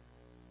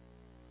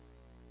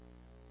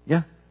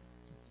 Yeah.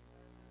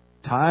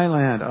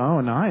 Thailand.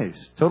 Oh,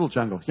 nice. Total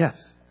jungle.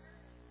 Yes.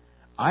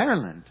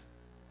 Ireland.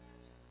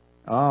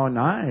 Oh,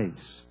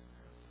 nice.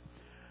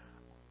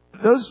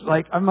 Those,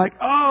 I'm like,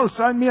 oh,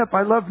 sign me up.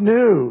 I love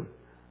new.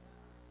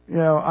 You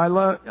know, I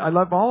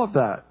love all of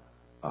that.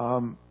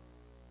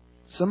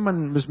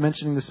 Someone was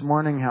mentioning this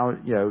morning how,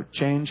 you know,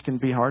 change can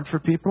be hard for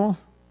people.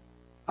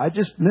 I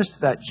just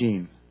missed that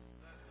gene.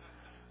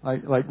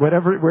 Like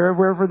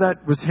wherever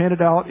that was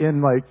handed out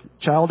in like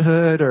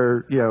childhood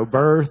or, you know,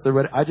 birth or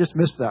what, I just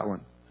missed that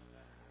one.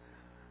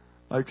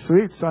 Like,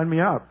 sweet, sign me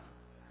up.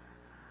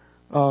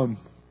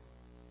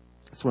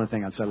 That's one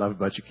thing I love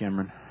about you,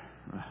 Cameron.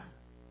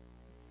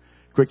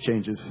 Quick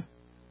changes.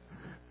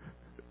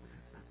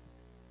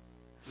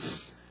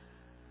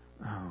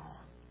 Oh.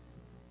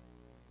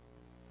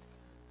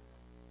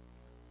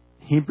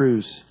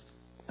 Hebrews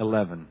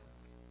 11.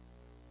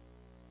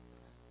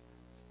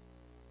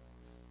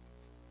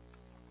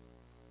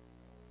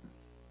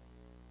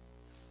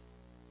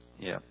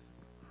 Yeah.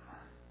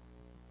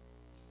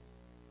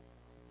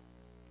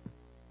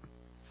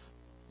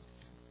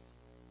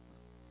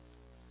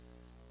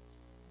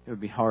 It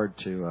would be hard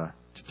to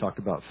talk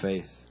about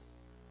faith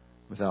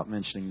without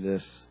mentioning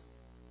this.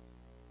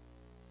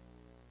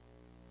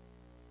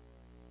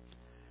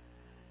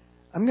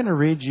 I'm going to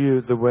read you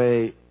the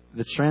way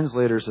the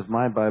translators of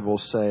my Bible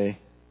say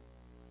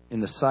in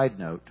the side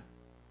note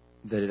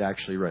that it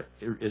actually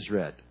is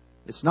read.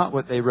 It's not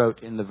what they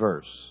wrote in the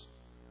verse,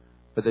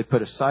 but they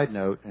put a side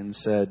note and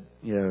said,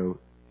 here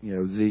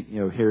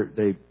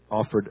they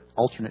offered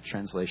alternate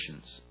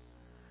translations.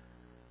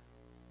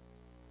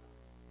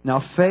 Now,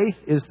 faith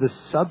is the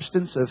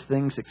substance of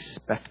things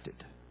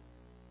expected,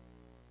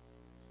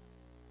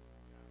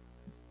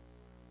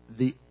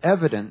 the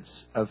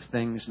evidence of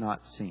things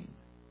not seen.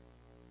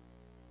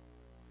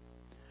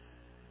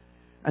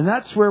 And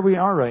that's where we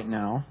are right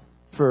now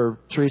for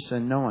Teresa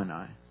and Noah and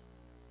I.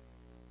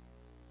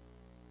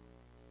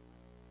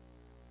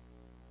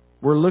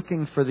 We're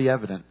looking for the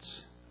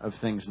evidence of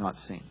things not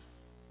seen.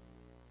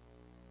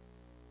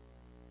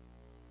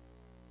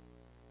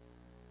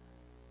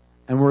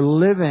 And we're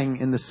living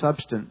in the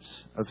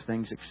substance of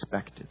things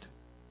expected.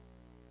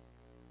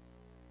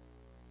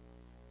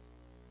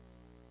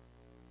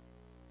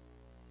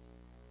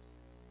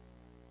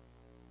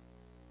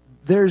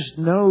 There's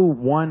no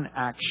one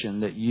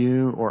action that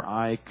you or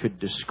I could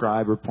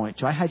describe or point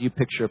to. I had you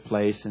picture a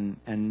place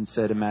and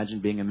said, imagine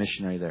being a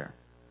missionary there.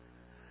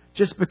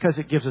 Just because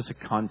it gives us a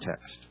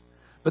context.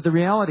 But the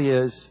reality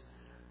is,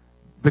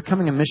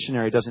 becoming a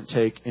missionary doesn't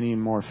take any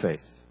more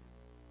faith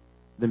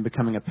than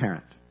becoming a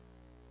parent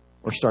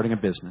or starting a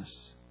business,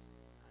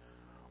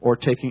 or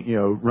taking,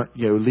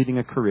 leading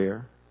a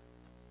career.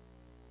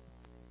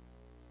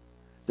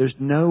 There's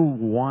no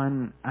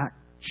one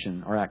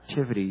action or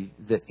activity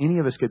that any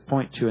of us could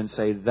point to and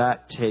say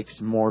that takes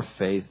more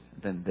faith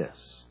than this.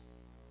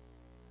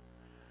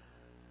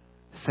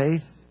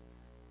 Faith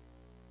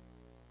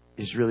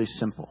is really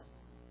simple.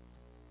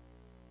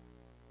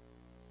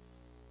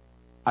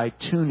 I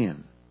tune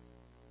in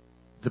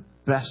the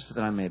best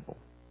that I'm able.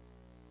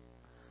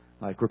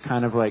 Like we're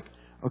kind of like,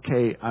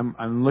 okay,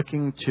 I'm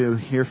looking to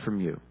hear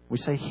from you. We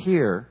say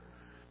hear,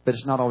 but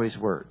it's not always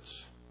words.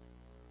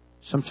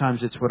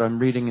 Sometimes it's what I'm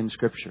reading in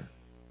Scripture.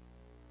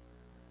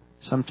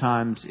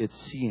 Sometimes it's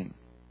seeing.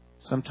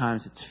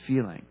 Sometimes it's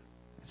feeling.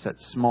 It's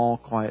that small,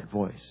 quiet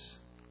voice.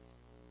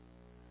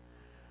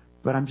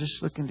 But I'm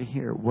just looking to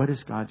hear, what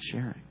is God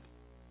sharing?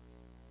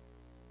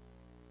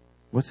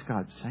 What's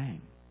God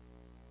saying?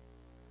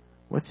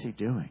 What's He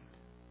doing?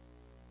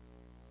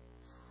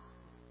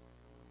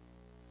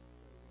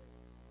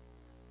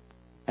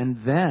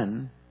 And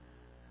then,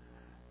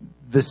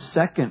 the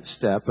second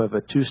step of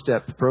a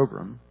two-step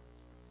program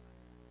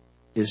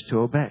is to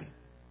obey.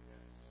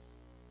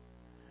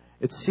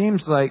 It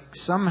seems like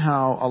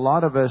somehow a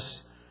lot of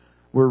us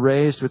were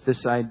raised with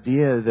this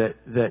idea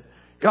that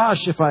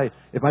gosh, if I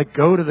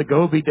go to the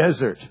Gobi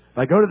Desert, if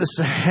I go to the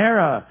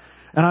Sahara,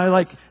 and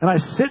I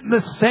sit in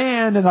the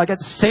sand, and I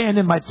get sand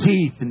in my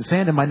teeth, and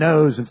sand in my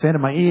nose, and sand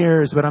in my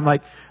ears, but I'm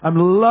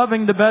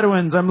loving the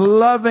Bedouins, I'm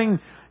loving,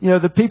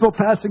 the people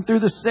passing through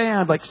the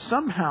sand, like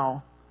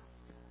somehow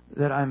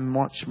that I'm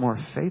much more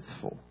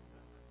faithful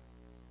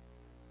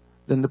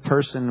than the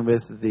person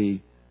with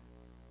the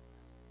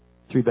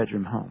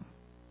 3-bedroom home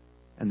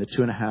and the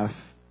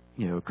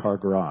 2.5, car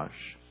garage.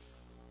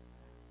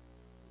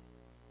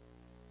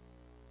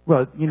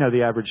 Well,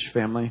 the average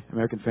family,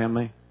 American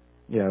family,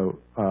 you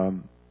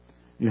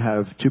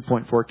have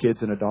 2.4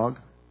 kids and a dog.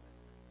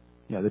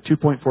 Yeah, the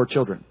 2.4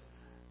 children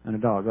and a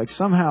dog. Like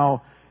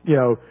somehow,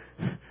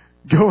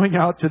 going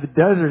out to the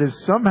desert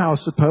is somehow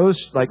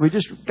supposed, like we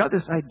just got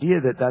this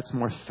idea that that's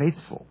more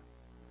faithful.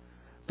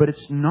 But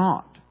it's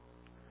not.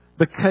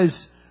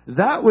 Because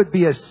that would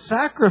be a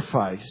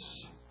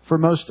sacrifice for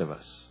most of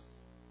us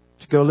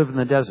to go live in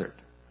the desert.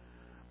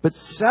 But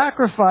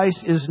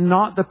sacrifice is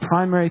not the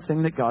primary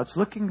thing that God's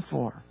looking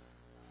for.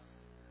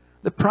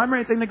 The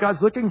primary thing that God's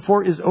looking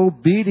for is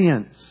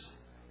obedience.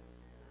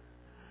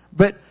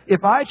 But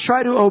if I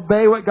try to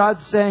obey what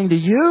God's saying to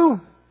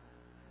you,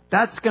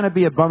 that's going to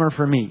be a bummer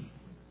for me.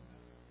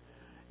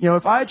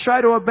 If I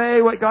try to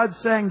obey what God's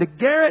saying to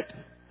Garrett,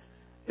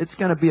 it's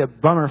going to be a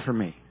bummer for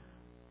me.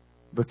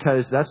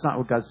 Because that's not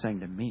what God's saying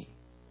to me.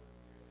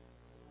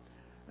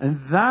 And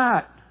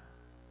that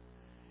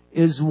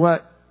is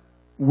what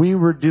we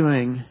were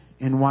doing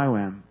in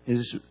YWAM,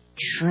 is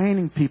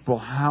training people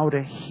how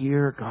to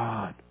hear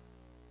God.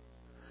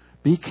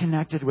 Be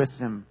connected with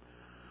Him,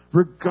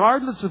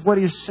 regardless of what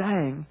He's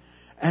saying,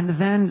 and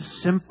then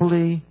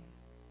simply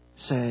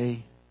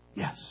say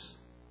yes.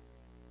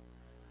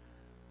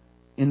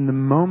 In the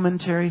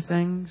momentary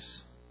things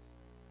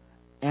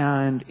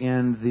and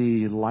in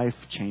the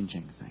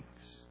life-changing things.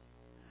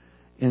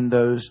 In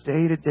those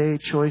day-to-day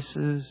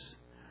choices,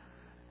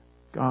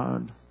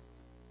 God,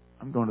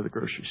 I'm going to the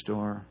grocery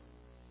store.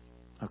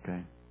 Okay.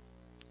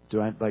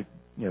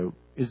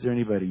 Is there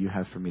anybody you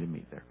have for me to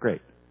meet there?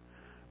 Great.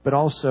 But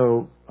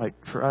also,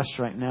 for us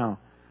right now,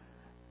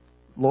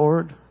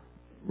 Lord,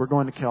 we're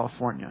going to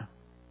California.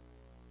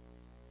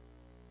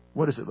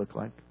 What does it look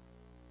like?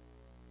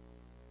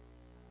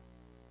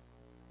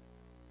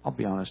 I'll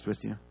be honest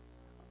with you.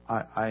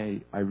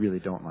 I really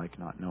don't like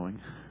not knowing.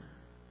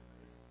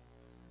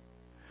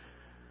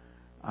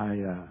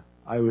 I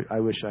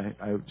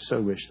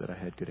so wish that I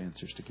had good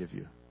answers to give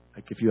you.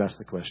 Like if you ask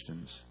the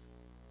questions,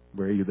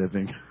 where are you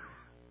living?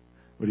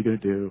 What are you going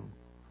to do?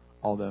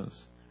 All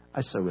those.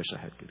 I so wish I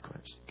had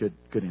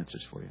good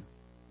answers for you.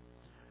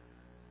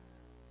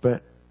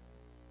 But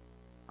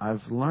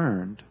I've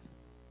learned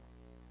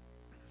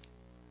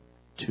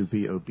to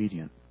be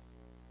obedient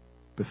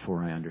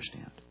before I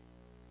understand.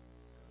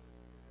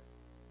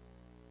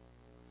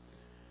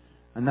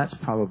 And that's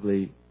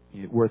probably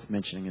worth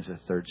mentioning as a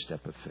third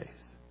step of faith.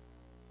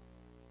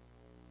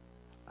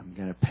 I'm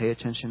going to pay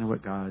attention to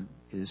what God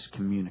is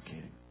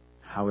communicating,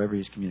 however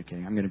He's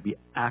communicating. I'm going to be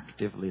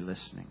actively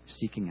listening,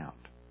 seeking out.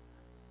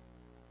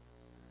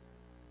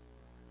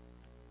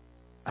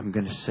 I'm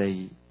going to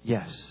say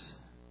yes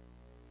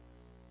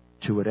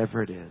to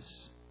whatever it is.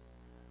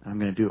 And I'm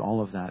going to do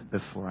all of that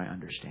before I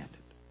understand it.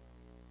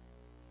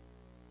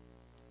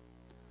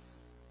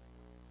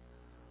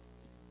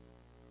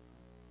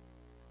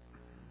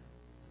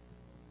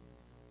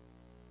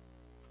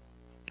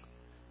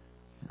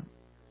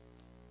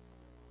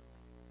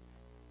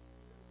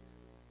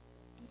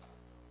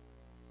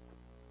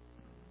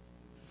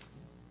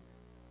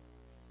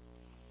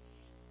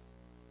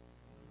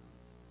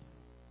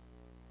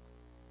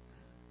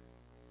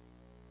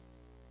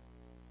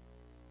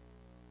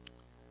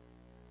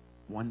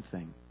 One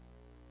thing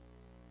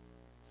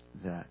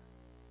that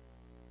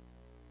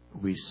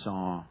we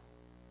saw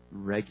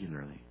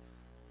regularly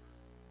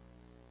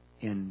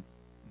in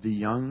the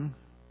young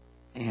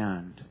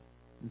and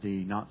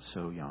the not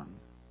so young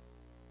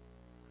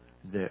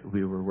that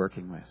we were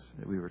working with,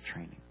 that we were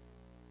training,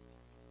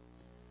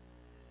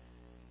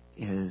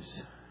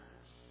 is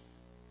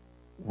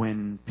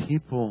when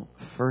people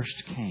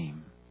first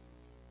came,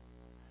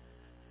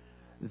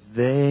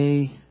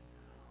 they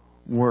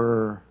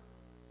were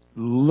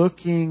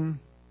looking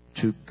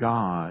to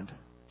God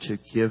to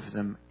give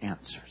them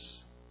answers.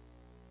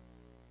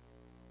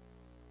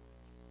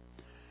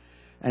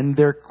 And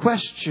their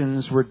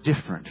questions were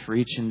different for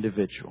each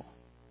individual.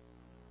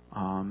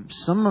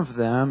 Some of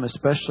them,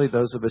 especially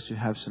those of us who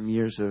have some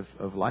years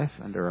of life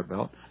under our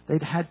belt,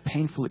 they'd had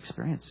painful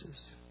experiences.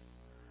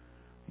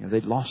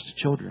 They'd lost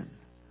children,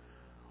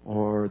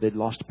 or they'd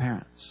lost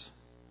parents,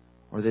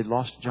 or they'd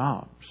lost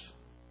jobs.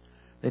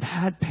 They'd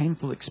had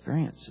painful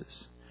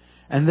experiences.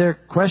 And their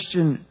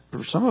question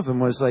for some of them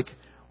was like,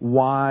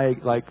 why,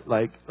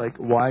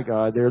 why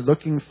God? They're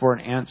looking for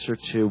an answer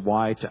to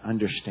why, to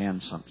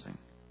understand something.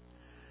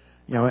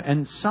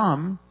 And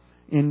some,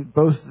 in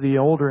both the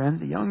older and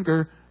the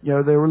younger, they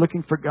were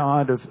looking for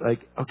God of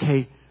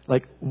okay,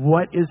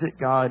 what is it,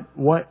 God?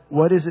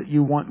 What is it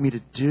you want me to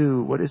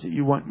do? What is it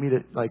you want me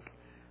to,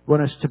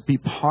 want us to be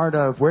part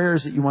of? Where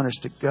is it you want us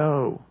to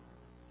go?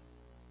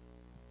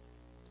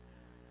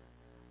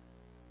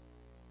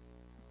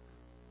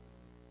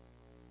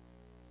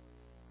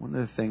 One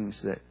of the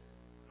things that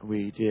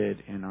we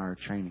did in our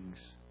trainings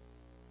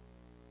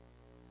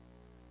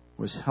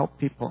was help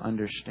people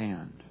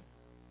understand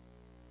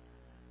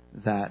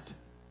that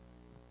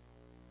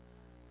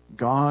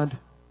God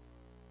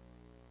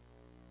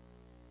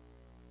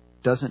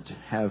doesn't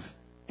have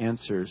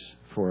answers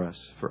for us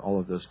for all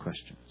of those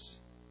questions.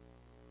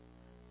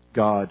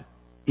 God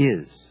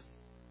is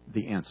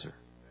the answer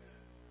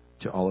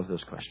to all of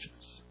those questions.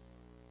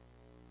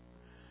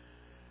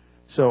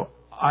 So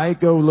I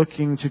go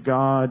looking to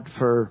God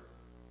for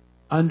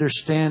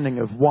understanding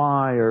of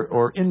why,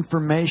 or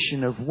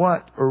information of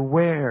what or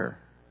where.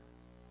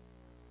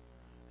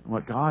 And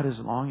what God is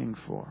longing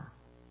for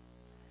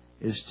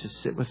is to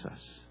sit with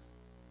us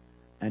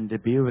and to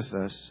be with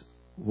us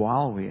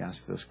while we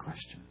ask those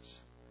questions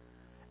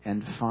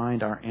and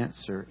find our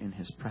answer in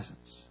His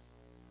presence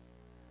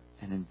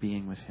and in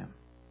being with Him.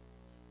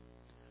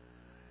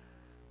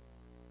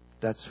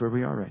 That's where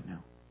we are right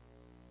now.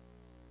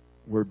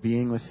 We're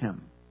being with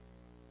Him.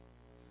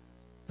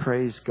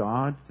 Praise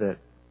God that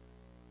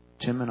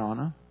Tim and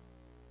Anna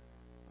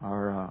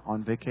are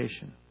on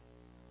vacation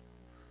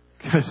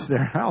because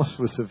their house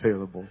was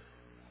available.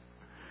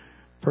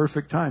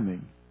 Perfect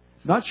timing.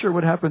 Not sure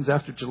what happens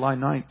after July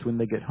 9th when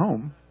they get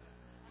home.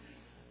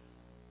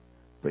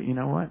 But you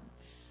know what?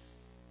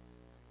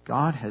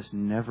 God has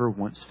never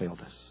once failed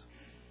us.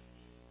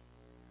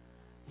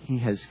 He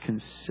has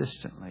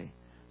consistently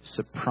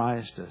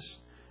surprised us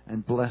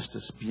and blessed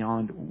us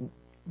beyond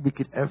we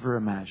could ever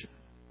imagine.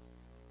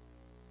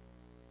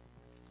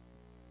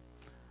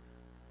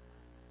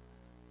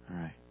 All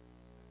right.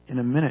 In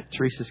a minute,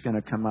 Teresa's going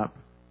to come up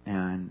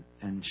and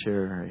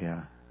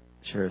share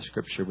a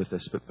scripture with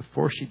us. But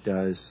before she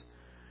does,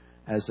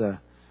 as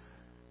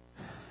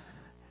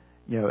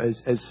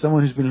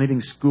someone who's been leading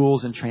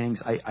schools and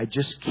trainings, I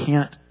just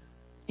can't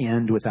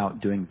end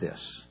without doing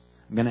this.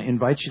 I'm going to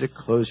invite you to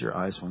close your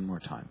eyes one more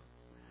time.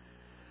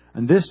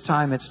 And this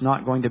time, it's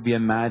not going to be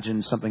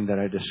imagine something that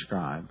I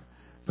describe,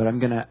 but I'm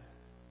going to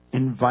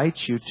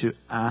invite you to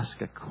ask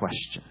a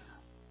question.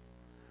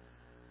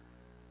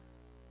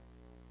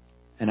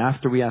 And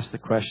after we ask the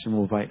question,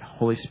 we'll invite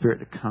Holy Spirit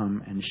to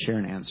come and share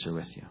an answer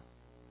with you.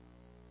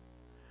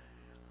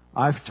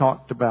 I've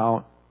talked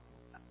about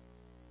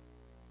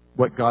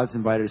what God's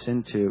invited us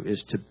into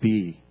is to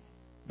be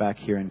back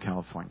here in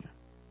California.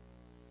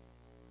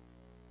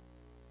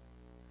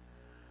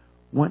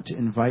 I want to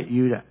invite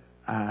you to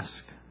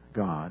ask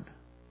God,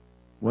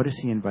 what is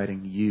He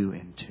inviting you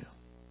into?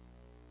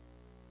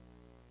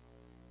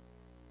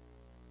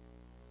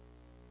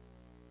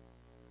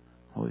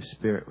 Holy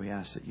Spirit, we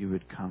ask that you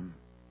would come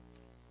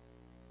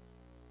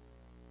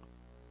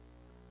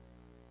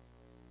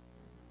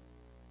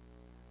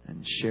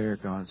and share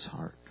God's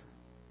heart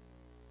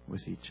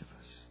with each of us.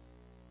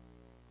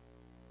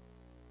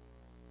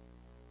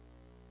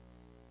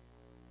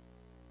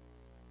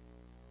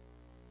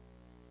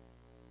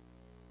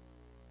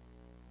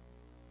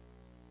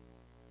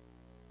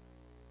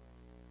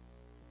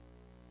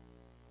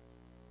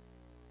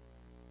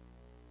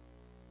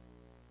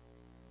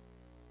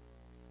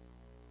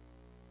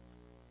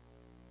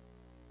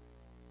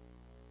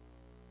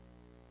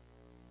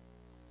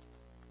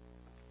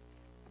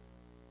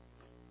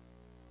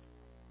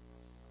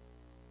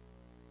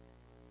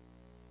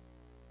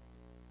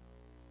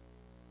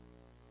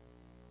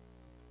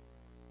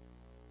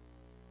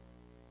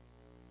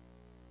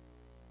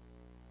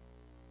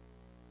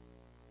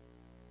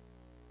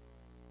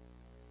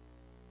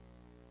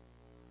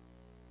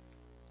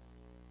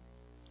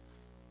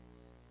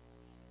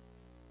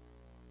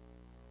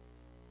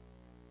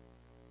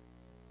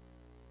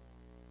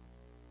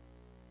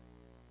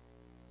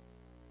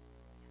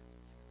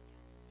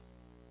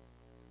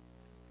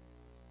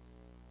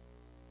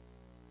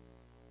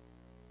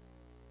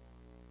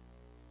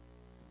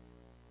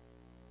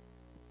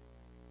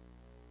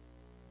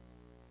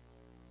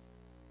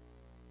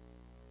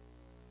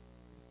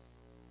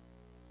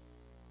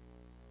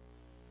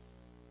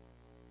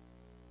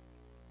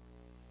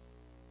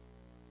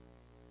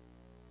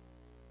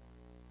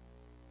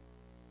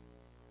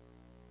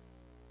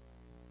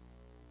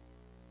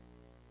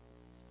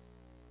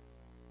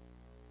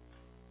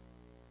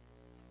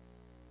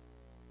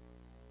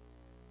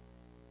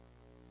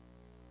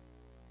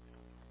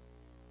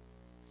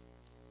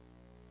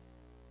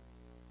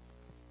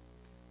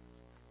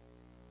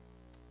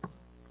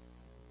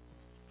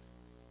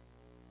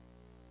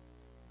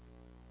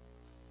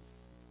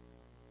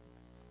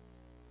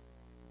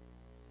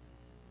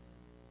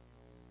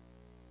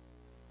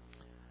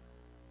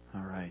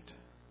 right.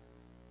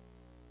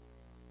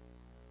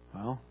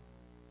 Well,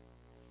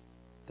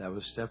 that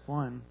was step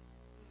one.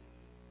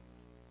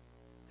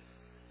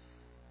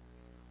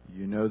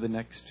 You know the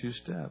next two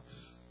steps.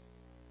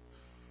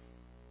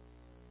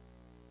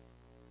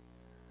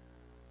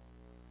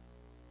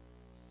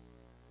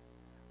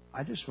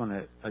 I just want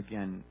to,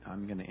 again,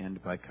 I'm going to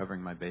end by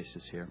covering my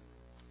bases here.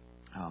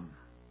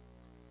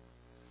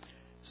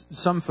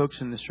 Some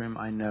folks in this room,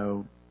 I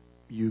know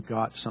you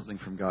got something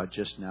from God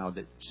just now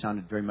that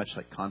sounded very much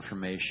like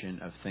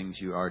confirmation of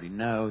things you already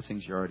know,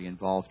 things you're already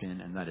involved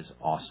in, and that is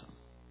awesome.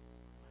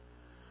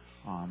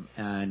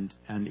 And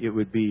it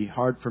would be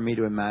hard for me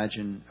to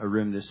imagine a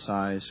room this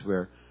size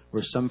where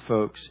some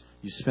folks,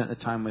 you spent the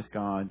time with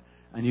God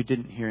and you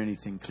didn't hear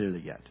anything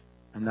clearly yet.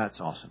 And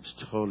that's awesome. It's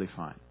totally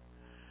fine.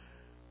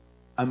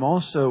 I'm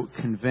also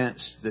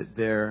convinced that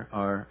there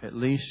are at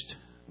least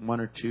one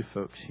or two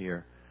folks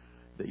here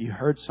that you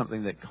heard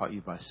something that caught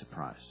you by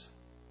surprise.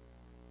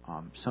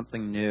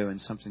 Something new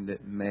and something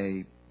that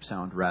may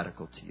sound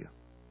radical to you.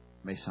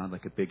 May sound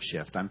like a big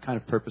shift. I'm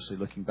kind of purposely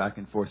looking back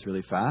and forth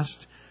really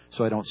fast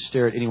so I don't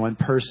stare at any one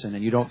person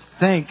and you don't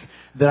think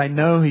that I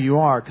know who you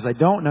are, because I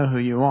don't know who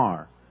you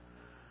are.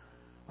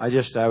 I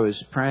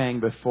was praying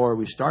before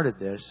we started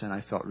this and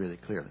I felt really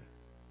clearly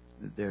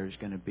that there's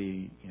going to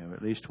be,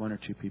 at least one or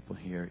two people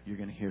here. You're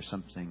going to hear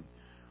something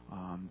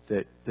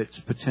that's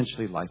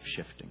potentially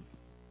life-shifting.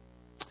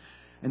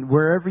 And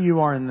wherever you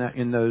are in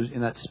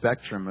that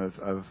spectrum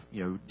of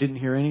didn't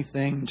hear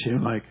anything to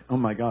like, oh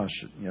my gosh,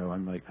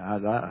 I'm like I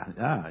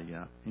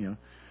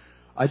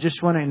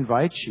just want to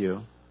invite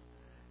you.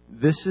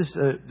 This is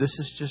a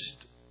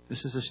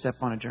step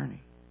on a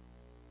journey.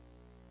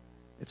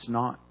 It's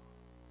not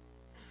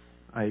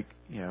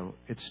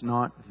it's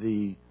not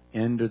the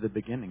end or the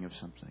beginning of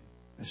something.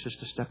 It's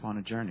just a step on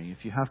a journey.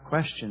 If you have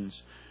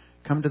questions,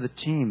 come to the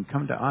team,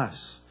 come to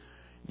us,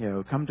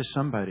 come to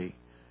somebody.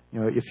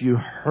 If you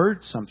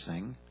heard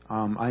something,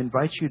 I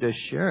invite you to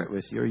share it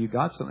with you, or you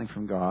got something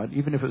from God,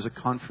 even if it was a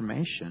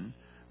confirmation,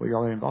 what you're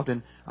already involved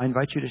in. I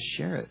invite you to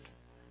share it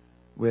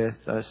with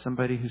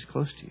somebody who's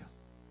close to you,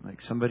 like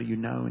somebody you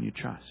know and you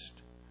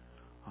trust.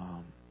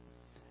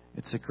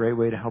 It's a great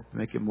way to help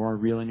make it more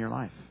real in your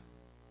life.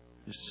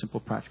 Just a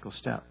simple, practical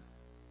step.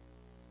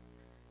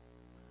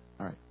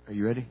 All right, are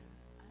you ready?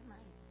 I'm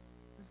ready.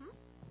 Mm-hmm.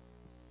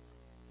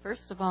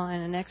 First of all,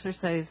 in an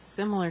exercise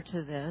similar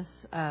to this,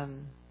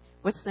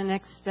 what's the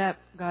next step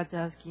God's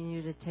asking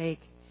you to take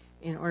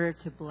in order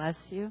to bless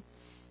you?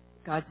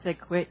 God said,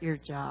 quit your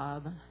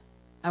job.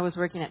 I was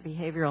working at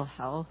behavioral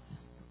health,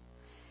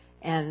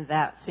 and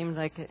that seemed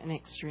like an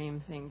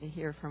extreme thing to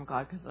hear from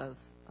God, because I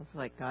was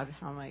like, God,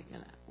 how am I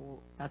going to,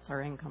 that's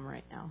our income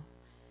right now.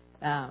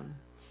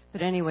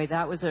 But anyway,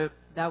 that was a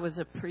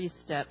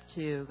pre-step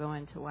to go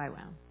into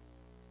YWAM.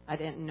 I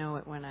didn't know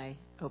it when I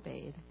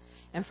obeyed.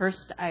 And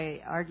first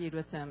I argued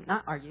with him,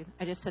 not argued,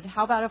 I just said,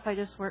 how about if I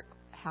just work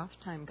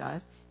half-time,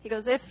 God? He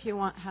goes, if you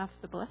want half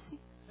the blessing.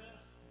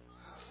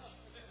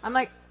 I'm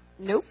like,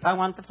 nope, I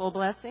want the full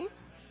blessing.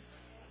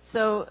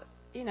 So,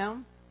 it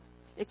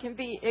can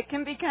be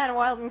kind of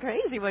wild and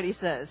crazy what he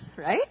says,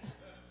 right?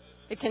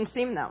 It can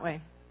seem that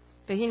way.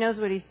 But he knows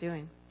what he's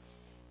doing.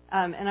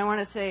 And I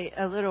want to say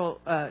a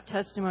little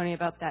testimony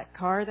about that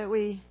car that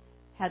we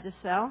had to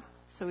sell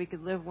so we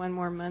could live one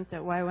more month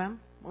at YWAM.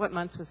 What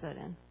month was that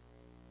in?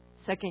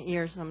 Second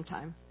year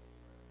sometime.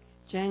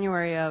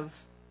 January of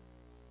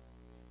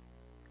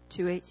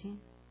 2018.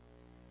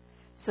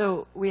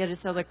 So we had to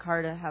sell the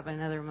car to have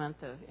another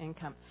month of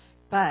income.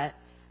 But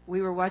we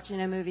were watching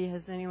a movie.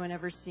 Has anyone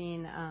ever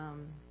seen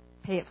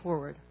Pay It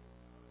Forward?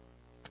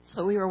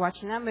 So we were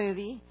watching that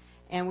movie,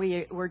 and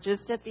we were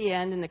just at the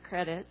end in the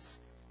credits.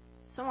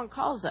 Someone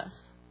calls us.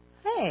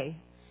 Hey,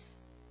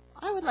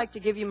 I would like to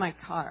give you my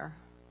car.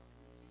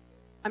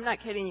 I'm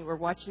not kidding you. We're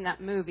watching that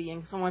movie,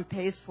 and someone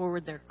pays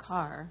forward their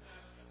car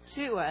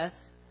to us.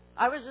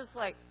 I was just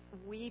like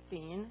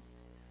weeping,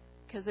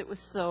 because it was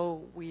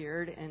so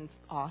weird and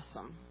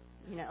awesome,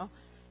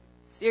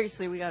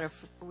 Seriously, we got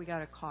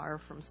a car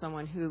from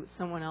someone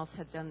else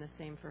had done the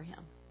same for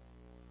him,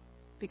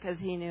 because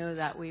he knew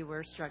that we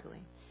were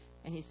struggling,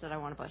 and he said, I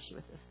want to bless you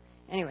with this.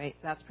 Anyway,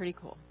 that's pretty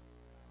cool.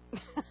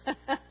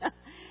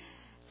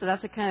 So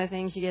that's the kind of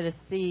things you get to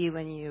see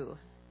when you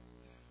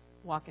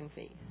walk in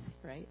faith,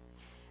 right?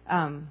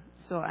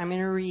 So I'm going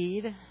to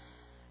read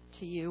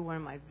to you one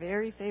of my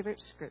very favorite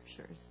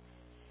scriptures.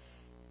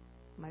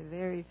 My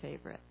very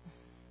favorite.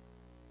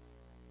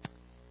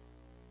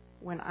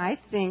 When I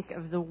think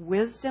of the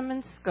wisdom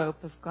and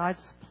scope of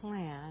God's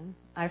plan,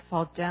 I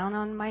fall down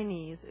on my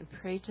knees and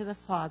pray to the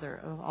Father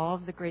of all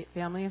of the great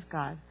family of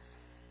God,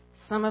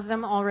 some of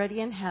them already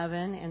in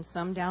heaven and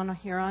some down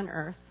here on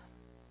earth,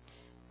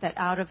 that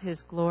out of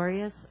his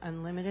glorious,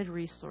 unlimited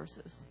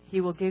resources,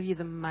 he will give you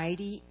the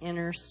mighty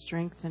inner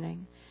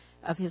strengthening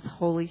of his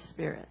Holy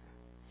Spirit.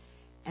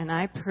 And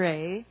I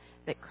pray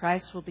that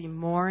Christ will be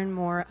more and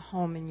more at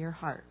home in your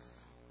hearts,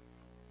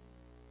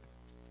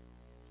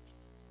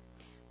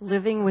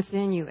 living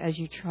within you as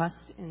you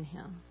trust in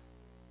him.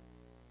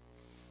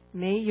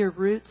 May your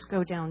roots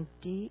go down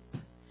deep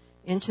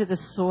into the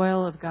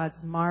soil of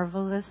God's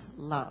marvelous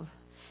love.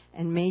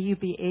 And may you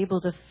be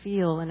able to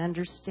feel and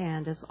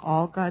understand, as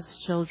all God's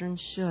children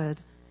should,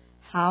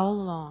 how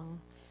long,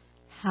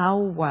 how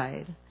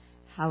wide,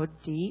 how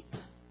deep,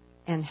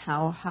 and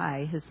how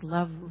high His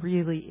love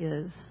really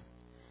is.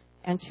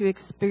 And to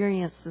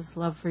experience this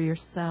love for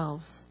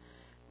yourselves,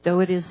 though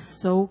it is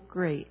so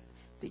great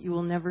that you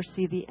will never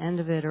see the end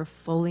of it or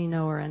fully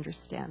know or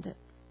understand it.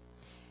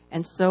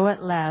 And so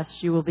at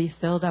last you will be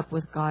filled up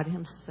with God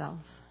Himself.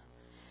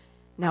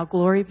 Now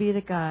glory be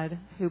to God,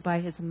 who by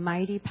His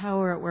mighty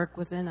power at work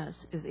within us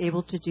is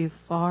able to do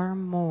far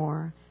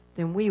more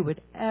than we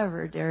would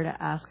ever dare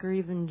to ask or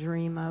even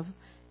dream of,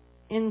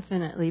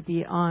 infinitely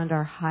beyond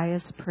our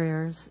highest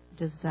prayers,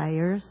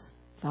 desires,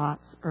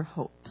 thoughts, or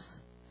hopes.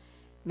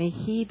 May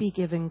He be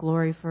given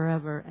glory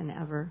forever and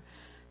ever,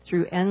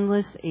 through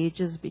endless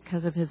ages,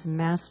 because of His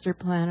master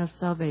plan of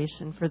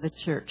salvation for the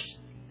church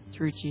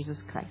through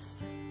Jesus Christ.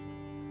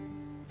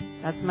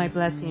 That's my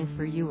blessing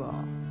for you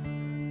all.